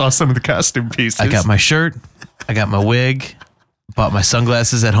 I saw some of the costume pieces. I got my shirt. I got my wig. Bought my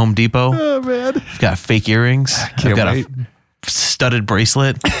sunglasses at Home Depot. Oh, man. I've got fake earrings. I've got a studded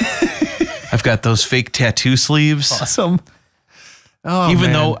bracelet. I've got those fake tattoo sleeves. Awesome. Oh,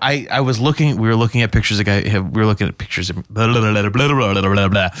 Even man. though we were looking at pictures of we were looking at pictures of we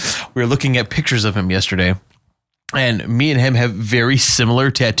were looking at pictures of him yesterday, and me and him have very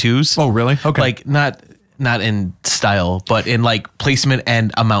similar tattoos. Oh, really? Okay. Like not in style, but in like placement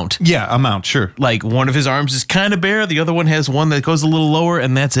and amount. Yeah, amount, sure. Like one of his arms is kind of bare, the other one has one that goes a little lower,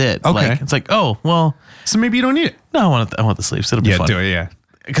 and that's it. Okay. Like, it's like, oh well, So maybe you don't need it. no, I want the sleeves. It'll be fun. do it, yeah.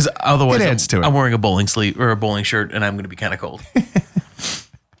 Because otherwise, It adds to it. I'm wearing a bowling sleeve or a bowling shirt, and I'm going to be kind of cold.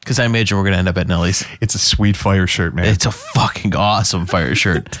 Because I imagine we're going to end up at Nellie's. It's a sweet fire shirt, man. It's a fucking awesome fire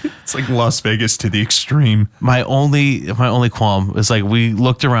shirt. It's like Las Vegas to the extreme. My only qualm is like we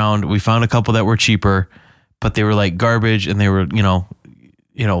looked around, we found a couple that were cheaper, but they were like garbage, and they were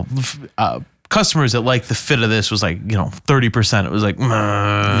customers that like the fit of this was like 30%. It was like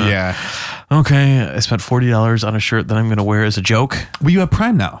Yeah. okay, I spent $40 on a shirt that I'm going to wear as a joke. Well, you have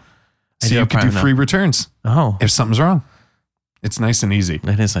Prime now. I So do you have can do Prime now. free returns Oh, if something's wrong. It's nice and easy.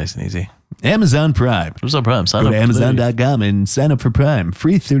 it is nice and easy. Amazon Prime. What's up, Prime? Sign Go up to today. Amazon.com and sign up for Prime.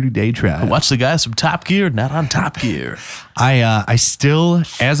 Free 30-day trial. Watch the guys from Top Gear, not on Top Gear. I still,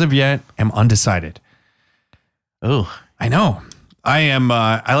 as of yet, am undecided. Oh, I know. I am.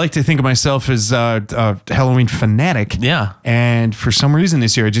 I like to think of myself as a Halloween fanatic. yeah. And for some reason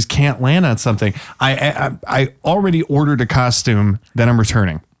this year, I just can't land on something. I already ordered a costume that I'm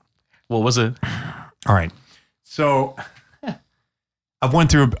returning. What was it? All right. So I've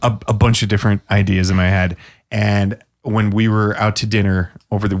went through a bunch of different ideas in my head. And when we were out to dinner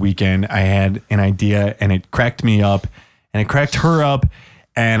over the weekend, I had an idea and it cracked me up and it cracked her up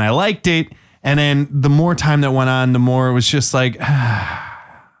and I liked it. And then the more time that went on, the more it was just like, I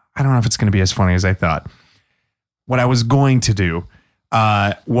don't know if it's going to be as funny as I thought. What I was going to do,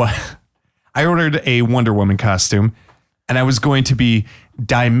 I ordered a Wonder Woman costume and I was going to be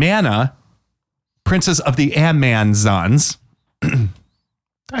Diana, Princess of the Amazons.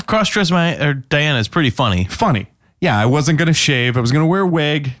 Cross-dress Diana is pretty funny. Funny. Yeah, I wasn't going to shave. I was going to wear a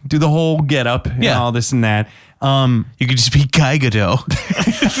wig, do the whole get up and Yeah. all this and that. You could just be Guy Gadot.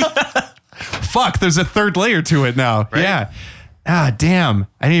 Fuck, there's a third layer to it now. Right? Yeah. Ah, damn.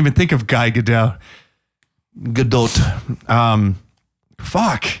 I didn't even think of Guy Gadot.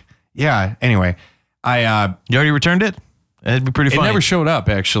 Fuck. Yeah. Anyway, You already returned it? It'd be pretty it funny. never showed up,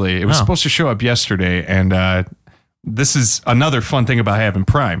 actually. It was Oh. supposed to show up yesterday. And this is another fun thing about having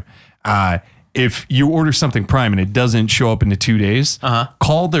Prime. If you order something Prime and it doesn't show up in the 2 days,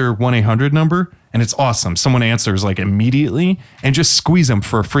 call their 1-800 number and it's awesome. Someone answers like immediately and just squeeze them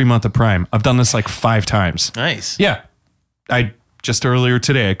for a free month of Prime. I've done this like 5 times. Nice. Yeah. I just earlier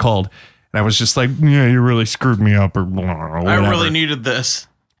today I called and I was just like, yeah, you really screwed me up or whatever. I really needed this.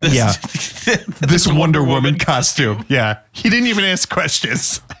 Yeah. This Wonder Woman costume. Yeah. He didn't even ask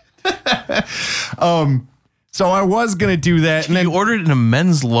questions. So I was going to do that. And then You ordered in a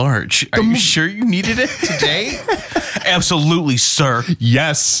men's large. Are you sure you needed it today? Absolutely, sir.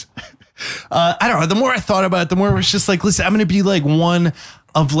 yes. I don't know. The more I thought about it, the more it was just like, listen, I'm going to be like one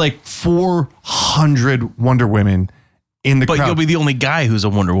of like 400 Wonder Women in the crowd. But you'll be the only guy who's a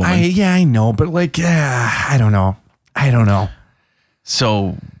Wonder Woman. I know, but like, I don't know.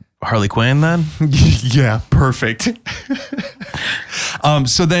 So Harley Quinn then? Yeah, perfect.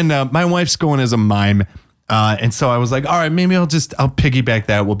 So then my wife's going as a mime. And so I was like, all right, maybe I'll piggyback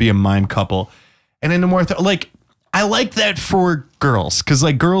that. We'll be a mime couple. And then the more I like that for girls, because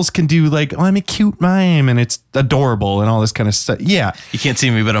like girls can do like, oh, I'm a cute mime and it's adorable and all this kind of stuff. Yeah. You can't see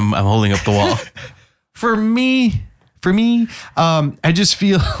me, but I'm holding up the wall. For me, I just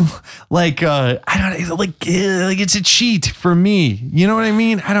feel like I don't know, like it's a cheat for me. You know what I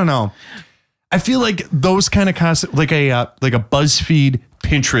mean? I don't know. I feel like those kind of costumes, like a BuzzFeed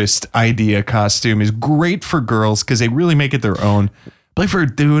Pinterest idea costume, is great for girls because they really make it their own. But like for a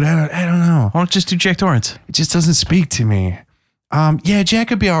dude, I don't know. Why don't you just do Jack Torrance? It just doesn't speak to me. Yeah, Jack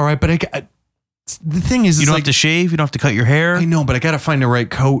could be all right, but the thing is, you don't have to shave. You don't have to cut your hair. I know, but I got to find the right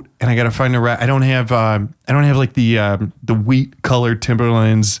coat, and I got to find the right. I don't have like the wheat colored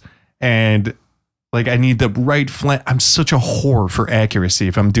Timberlands, and like I need the right flat. I'm such a whore for accuracy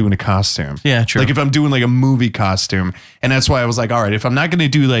if I'm doing a costume. Yeah, true. Like if I'm doing like a movie costume, and that's why I was like, all right, if I'm not going to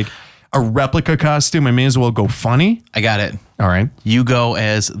do like a replica costume, I may as well go funny. I got it. All right. You go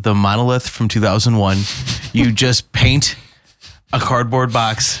as the Monolith from 2001. You just paint a cardboard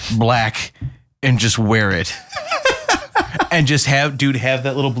box black and just wear it. And just have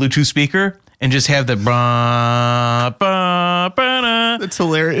that little Bluetooth speaker and just have the That's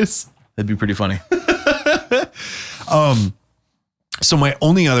hilarious. That'd be pretty funny. So my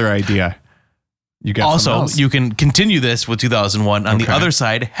only other idea, you got also, you can continue this with 2001. On the other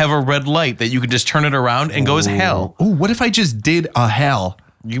side, have a red light that you can just turn it around and go as hell. Oh, what if I just did a hell?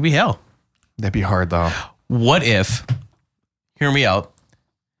 You'd be hell. That'd be hard though. What if, hear me out,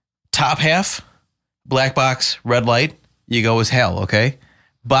 top half, black box, red light, you go as hell, okay?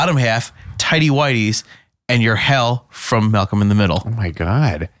 Bottom half, tighty whities, and you're hell from Malcolm in the Middle. Oh my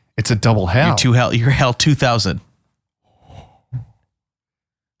God. It's a double hell. You're hell 2000.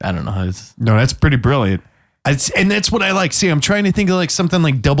 I don't know how it's. No, that's pretty brilliant. And that's what I like. See, I'm trying to think of like something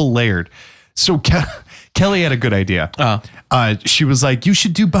like double layered. So Kelly had a good idea. She was like, you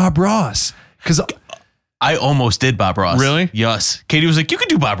should do Bob Ross. Because I almost did Bob Ross. Really? Yes. Katie was like, you could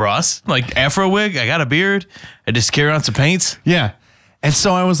do Bob Ross. Like afro wig. I got a beard. I just carry on some paints. Yeah. And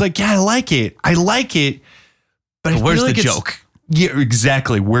so I was like, yeah, I like it. But where's the joke? Yeah,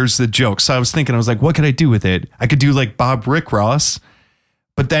 exactly. Where's the joke? So I was like, what could I do with it? I could do like Bob Rick Ross.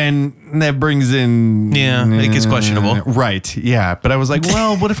 But then that brings in... Yeah, it gets questionable. Right, yeah. But I was like,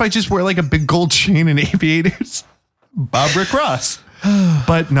 well, what if I just wear like a big gold chain and aviators? Bob Rick Ross.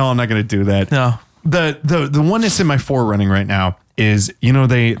 But no, I'm not going to do that. No. The one that's in my forerunning right now is, you know,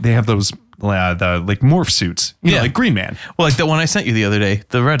 they have those the like morph suits, you know, like Green Man. Well, like the one I sent you the other day,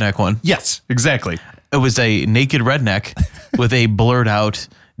 the redneck one. Yes, exactly. It was a naked redneck with a blurred out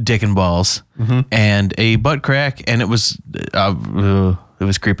dick and balls and a butt crack, and it was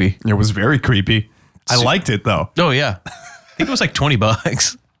creepy. It was very creepy. I liked it though. Oh yeah, I think it was like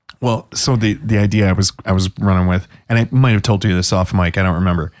 $20. Well, so the idea I was running with, and I might have told you this off mic, I don't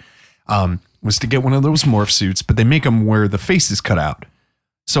remember, was to get one of those morph suits, but they make them where the face is cut out.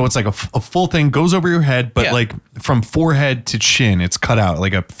 So it's like a full thing goes over your head, but like from forehead to chin, it's cut out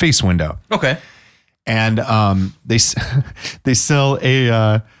like a face window. Okay. And they sell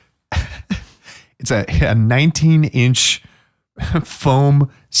a it's a 19-inch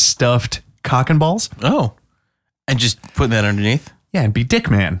foam stuffed cock and balls. Oh, and just putting that underneath. Yeah, and be Dick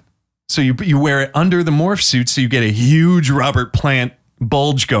Man. So you wear it under the morph suit, so you get a huge Robert Plant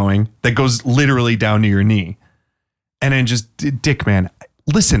bulge going that goes literally down to your knee, and then just Dick Man.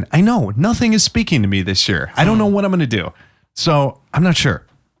 Listen, I know nothing is speaking to me this year. I don't know what I'm going to do, so I'm not sure.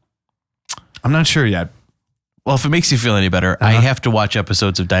 I'm not sure yet. Well, if it makes you feel any better, I have to watch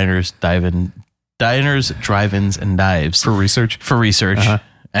episodes of Diners, Drive-Ins, and Dives for research.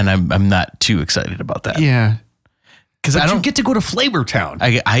 And I'm not too excited about that. Yeah, because I don't get to go to Flavor Town.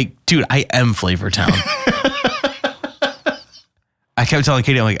 I am Flavor Town. I kept telling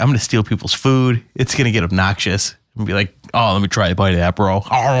Katie, I'm like, I'm going to steal people's food. It's going to get obnoxious. And be like, oh, let me try a bite of that, bro.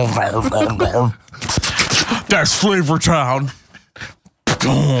 That's Flavor Town.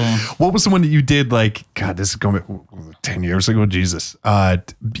 What was the one that you did? Like, God, this is going 10 years ago. Jesus,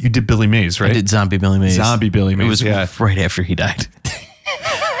 you did Billy Mays, right? I did Zombie Billy Mays. It was right after he died,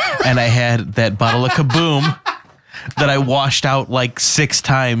 and I had that bottle of Kaboom that I washed out like 6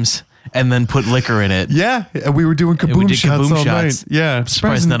 times and then put liquor in it. Yeah, we were doing Kaboom shots all night. Yeah,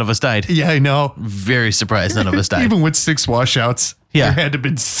 surprised none of us died. Yeah, I know. Very surprised none of us died. Even with 6 washouts. Yeah. There had to have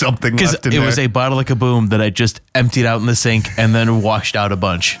been something Because left in it there. was a bottle of Kaboom that I just emptied out in the sink and then washed out a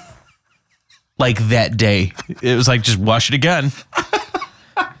bunch. Like that day. It was like, just wash it again.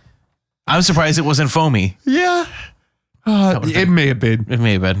 I'm surprised it wasn't foamy. Yeah. It may have been. It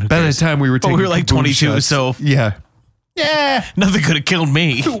may have been. Who By the cares? time we were But taking we were like Kaboom 22, shots. so Yeah. Yeah. nothing could have killed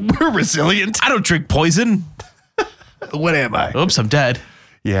me. We're resilient. I don't drink poison. What am I? Oops, I'm dead.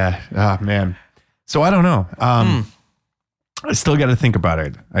 Yeah. Oh, man. So I don't know. I still got to think about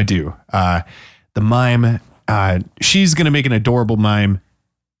it. I do. The mime, she's going to make an adorable mime.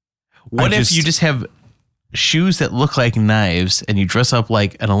 What if you just have shoes that look like knives and you dress up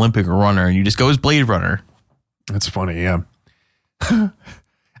like an Olympic runner and you just go as Blade Runner? That's funny. Yeah.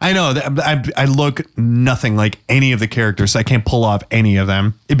 I know that I look nothing like any of the characters. So I can't pull off any of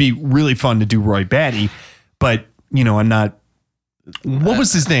them. It'd be really fun to do Roy Batty, but you know, I'm not. What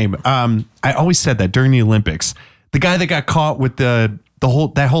was his name? I always said that during the Olympics, the guy that got caught with that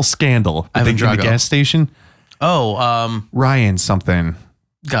whole scandal at the Ivan Drago. gas station. Oh, Ryan something.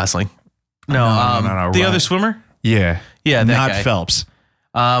 Gosling. No, No, the Ryan. other swimmer? Yeah. Yeah, that not guy. Phelps.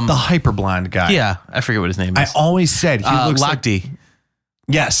 The hyper blonde guy. Yeah, I forget what his name I is. always said he looks like. Lochte.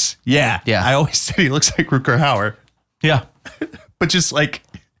 Yes. Yeah. Yeah. I always said he looks like Rutger Hauer, Yeah. but just like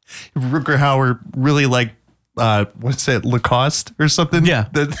Rutger Hauer, really like what's that, Lacoste or something? Yeah.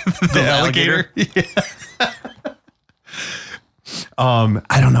 The alligator. Yeah.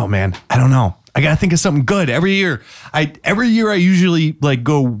 I don't know, man. I don't know. I gotta think of something good every year. I usually like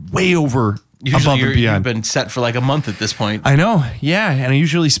go way over above and You've beyond. been set for like a month at this point. I know, yeah, and I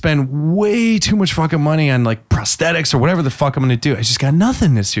usually spend way too much fucking money on like prosthetics or whatever the fuck I'm gonna do. I just got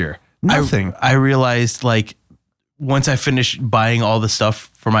nothing this year. Nothing. I realized like once I finished buying all the stuff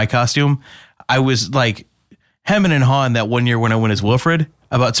for my costume, I was like hemming and hawing that one year when I went as Wilfred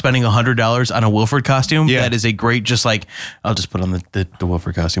about spending $100 on a Wilfred costume. Yeah. That is a great, just like, I'll just put on the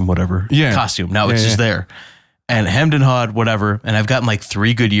Wilfred costume, whatever. Yeah. Costume. Now Yeah, it's just yeah. there. And hemmed and hawed, whatever. And I've gotten like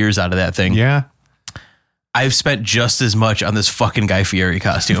 3 good years out of that thing. Yeah. I've spent just as much on this fucking Guy Fieri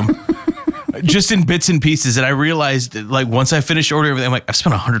costume. Just in bits and pieces. And I realized like once I finished ordering everything, I'm like, I've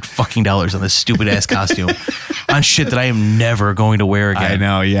spent $100 fucking on this stupid ass costume on shit that I am never going to wear again. I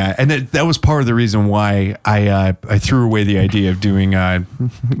know, yeah, and that was part of the reason why I threw away the idea of doing Guy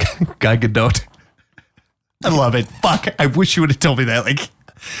Gadot. I love it. Fuck, I wish you would have told me that. Like,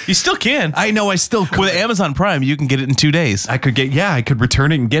 You still can. I know I still could. With Amazon Prime, you can get it in 2 days. I could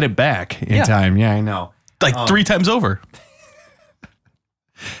return it and get it back in Yeah. time. Yeah, I know. Like 3 times over.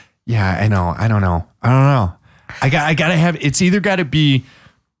 Yeah, I know. I don't know. I gotta have. It's either got to be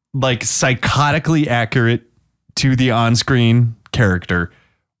like psychotically accurate to the on-screen character,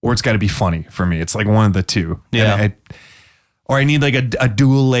 or it's got to be funny for me. It's like one of the two. Yeah. Or I need like a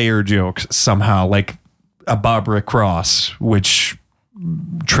dual layer joke somehow, like a Barbara Cross, which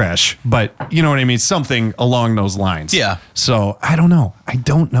trash, but you know what I mean? Something along those lines. Yeah. So I don't know.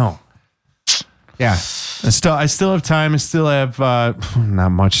 Yeah. I still have time. I still have not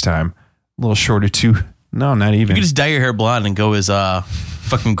much time. A little short of 2. No, not even. You can just dye your hair blonde and go as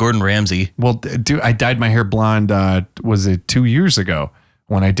fucking Gordon Ramsay. Well, dude, I dyed my hair blonde. Was it 2 years ago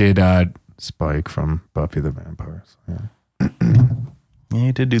when I did Spike from Buffy the Vampire Slayer? Yeah,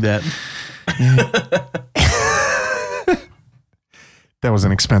 you did do that. That was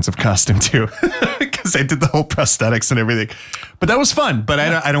an expensive costume too, because I did the whole prosthetics and everything. But that was fun. But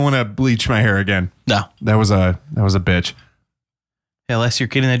I don't want to bleach my hair again. No. That was a bitch. Yeah, last year,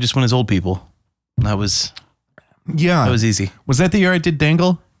 Kid and I just went as old people. That was easy. Was that the year I did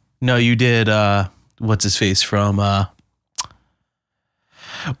Dangle? No, you did, what's his face from Wet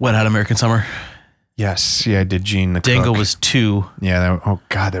Hot American Summer. Yes. Yeah, I did Gene the Dangle cook. was 2. Yeah. Oh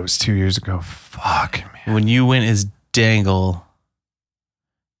God, that was 2 years ago. Fuck, man. When you went as Dangle,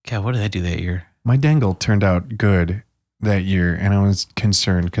 God, what did I do that year? My Dangle turned out good that year, and I was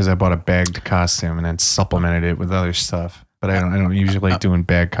concerned because I bought a bagged costume and then supplemented it with other stuff. But I don't usually like doing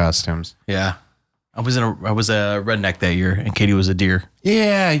bag costumes. Yeah. I was a redneck that year, and Katie was a deer.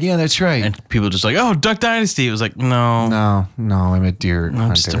 Yeah, that's right. And people just like, oh, Duck Dynasty. It was like, no. No, I'm a deer I'm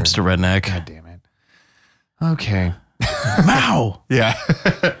hunter. just a redneck. God damn it. Okay. Wow. Yeah.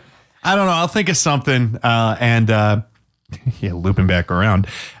 I don't know. I'll think of something. Looping back around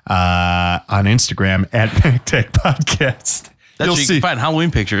on Instagram at MacTech Podcast. That's You'll where you see. can find Halloween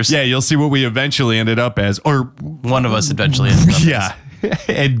pictures. Yeah, you'll see what we eventually ended up as, or One of us eventually ended up yeah,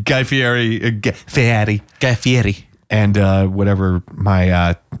 and Guy Fieri, Guy Fieri. and whatever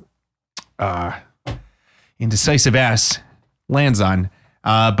my indecisive ass lands on.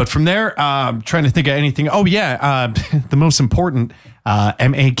 But from there, I'm trying to think of anything. Oh yeah, the most important.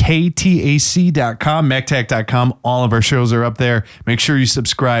 MAKTAC.com, MacTac.com. All of our shows are up there. Make sure you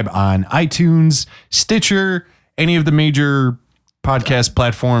subscribe on iTunes, Stitcher, any of the major podcast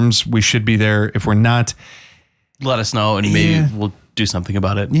platforms. We should be there. If we're not, let us know and maybe we'll do something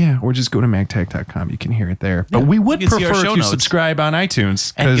about it. yeah, or just go to MacTac.com. You can hear it there. But we would You can see our prefer show if you notes. subscribe on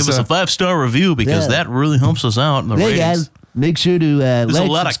iTunes. And give us a 5-star review because Yeah. that really helps us out in the Hey ratings. guys, make sure to a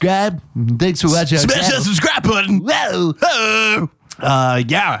lot of- subscribe. Thanks for watching our Smash that channel. subscribe button. Whoa. Oh.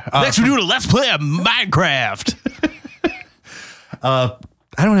 Next we're doing a Let's Play of Minecraft. I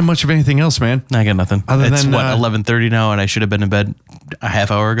don't have much of anything else, man. I got nothing. Other It's than, 11:30 now, and I should have been in bed a half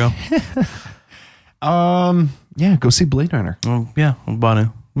hour ago. Yeah, go see Blade Runner. Well, yeah, I'm about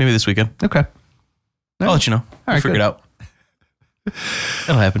to. Maybe this weekend. Okay. I'll let you know. All I'll right, figure good. it out.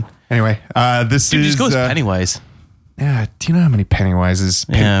 It'll happen. Anyway, this Dude, is just goes Pennywise. Yeah, do you know how many Pennywises?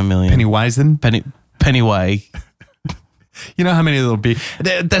 Yeah, a million. Pennywisen? Pennywise. You know how many there'll be?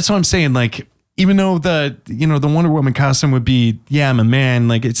 That's what I'm saying. Like, even though the Wonder Woman costume would be, yeah, I'm a man.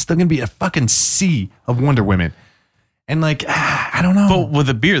 Like, it's still gonna be a fucking sea of Wonder Women. And like, I don't know. But with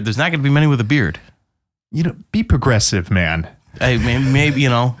a beard, there's not going to be many with a beard. Be progressive, man. Hey, maybe, I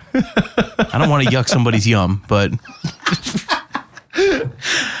don't want to yuck somebody's yum, but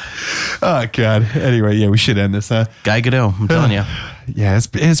Oh God. Anyway, yeah, we should end this. Guy Gadot, I'm telling you. Yeah,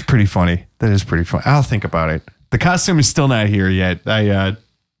 it's pretty funny. That is pretty funny. I'll think about it. The costume is still not here yet.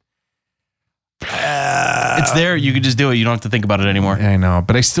 It's there. You can just do it. You don't have to think about it anymore. I know,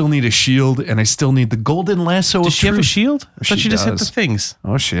 but I still need a shield, and I still need the golden lasso. Does she have a shield? I thought She she just hit the does. things.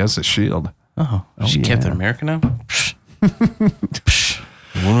 Oh, she has a shield. Oh, she yeah. Captain America now?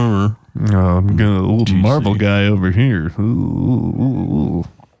 Whatever. Oh, I'm gonna old Marvel guy over here. Ooh.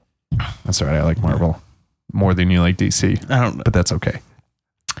 That's all right. I like Marvel more than you like DC. I don't know. But that's okay.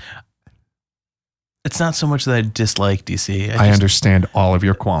 It's not so much that I dislike DC. I understand all of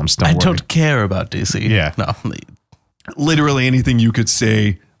your qualms. I Don't worry. don't care about DC. Yeah. No. Literally anything you could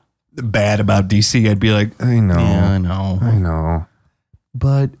say bad about DC, I'd be like, I know. Yeah, I know. I know.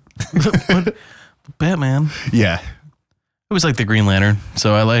 But But Batman. yeah, It was like the Green Lantern.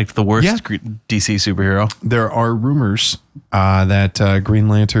 So I liked the worst Yeah. DC superhero. there are rumors that Green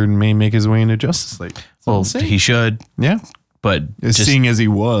Lantern may make his way into Justice League. So Well, we'll see. he should, Yeah. but just, Seeing as he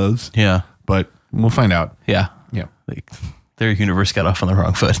was, yeah. but we'll find out. Yeah. Yeah. Like their universe got off on the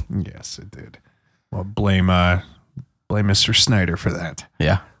wrong foot. Yes, it did. Well, blame Mr. Snyder for that.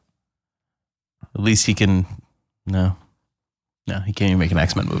 Yeah. At least he can. No, he can't even make an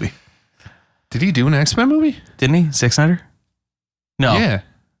X-Men movie. Did he do an X-Men movie? Didn't he? Zack Snyder? No. Yeah.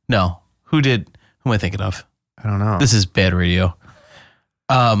 No. Who did? Who am I thinking of? I don't know. This is bad radio.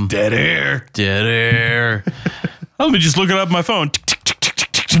 Dead air. Dead air. Let me just look it up on my phone.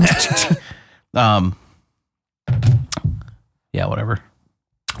 Yeah, whatever.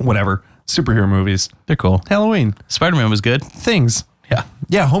 Whatever. Superhero movies. They're cool. Halloween. Spider-Man was good. Things. Yeah.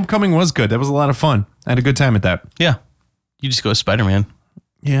 Yeah, Homecoming was good. That was a lot of fun. I had a good time at that. Yeah. You just go with Spider-Man.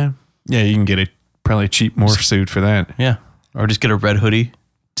 Yeah. Yeah, you can get probably a cheap morph suit for that. Yeah. Or just get a red hoodie.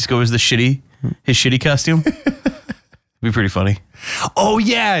 Just go as his shitty costume. Be pretty funny. Oh,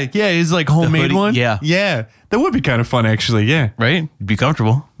 yeah. Yeah, his like homemade hoodie, one. yeah. Yeah. That would be kind of fun, actually. Yeah. Right? You'd be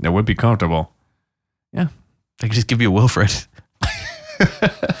comfortable. That would be comfortable. Yeah. They could just give you a Wilfred.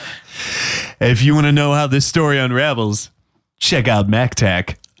 If you want to know how this story unravels, check out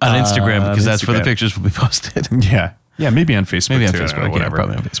MacTac On Instagram, because on that's where the Instagram. pictures will be posted. Yeah. Yeah, maybe on Facebook. Maybe on too. I don't know, Facebook. Yeah, whatever.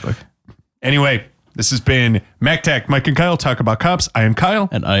 probably on Facebook. Anyway, this has been MacTac. Mike and Kyle talk about cops. I am Kyle.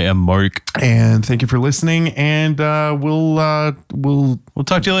 And I am Mark. And thank you for listening. And we'll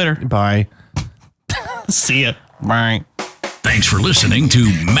talk to you later. Bye. See ya. Bye. Thanks for listening to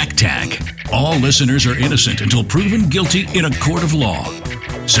MacTac. All listeners are innocent until proven guilty in a court of law.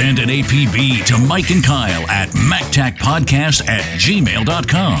 Send an APB to Mike and Kyle at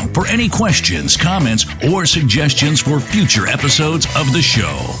MacTacPodcast@gmail.com for any questions, comments, or suggestions for future episodes of the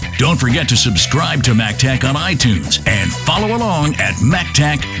show. Don't forget to subscribe to MacTac on iTunes and follow along at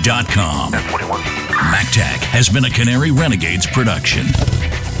MacTac.com. MacTac has been a Canary Renegades production.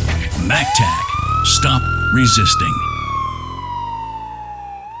 MacTac. Stop resisting.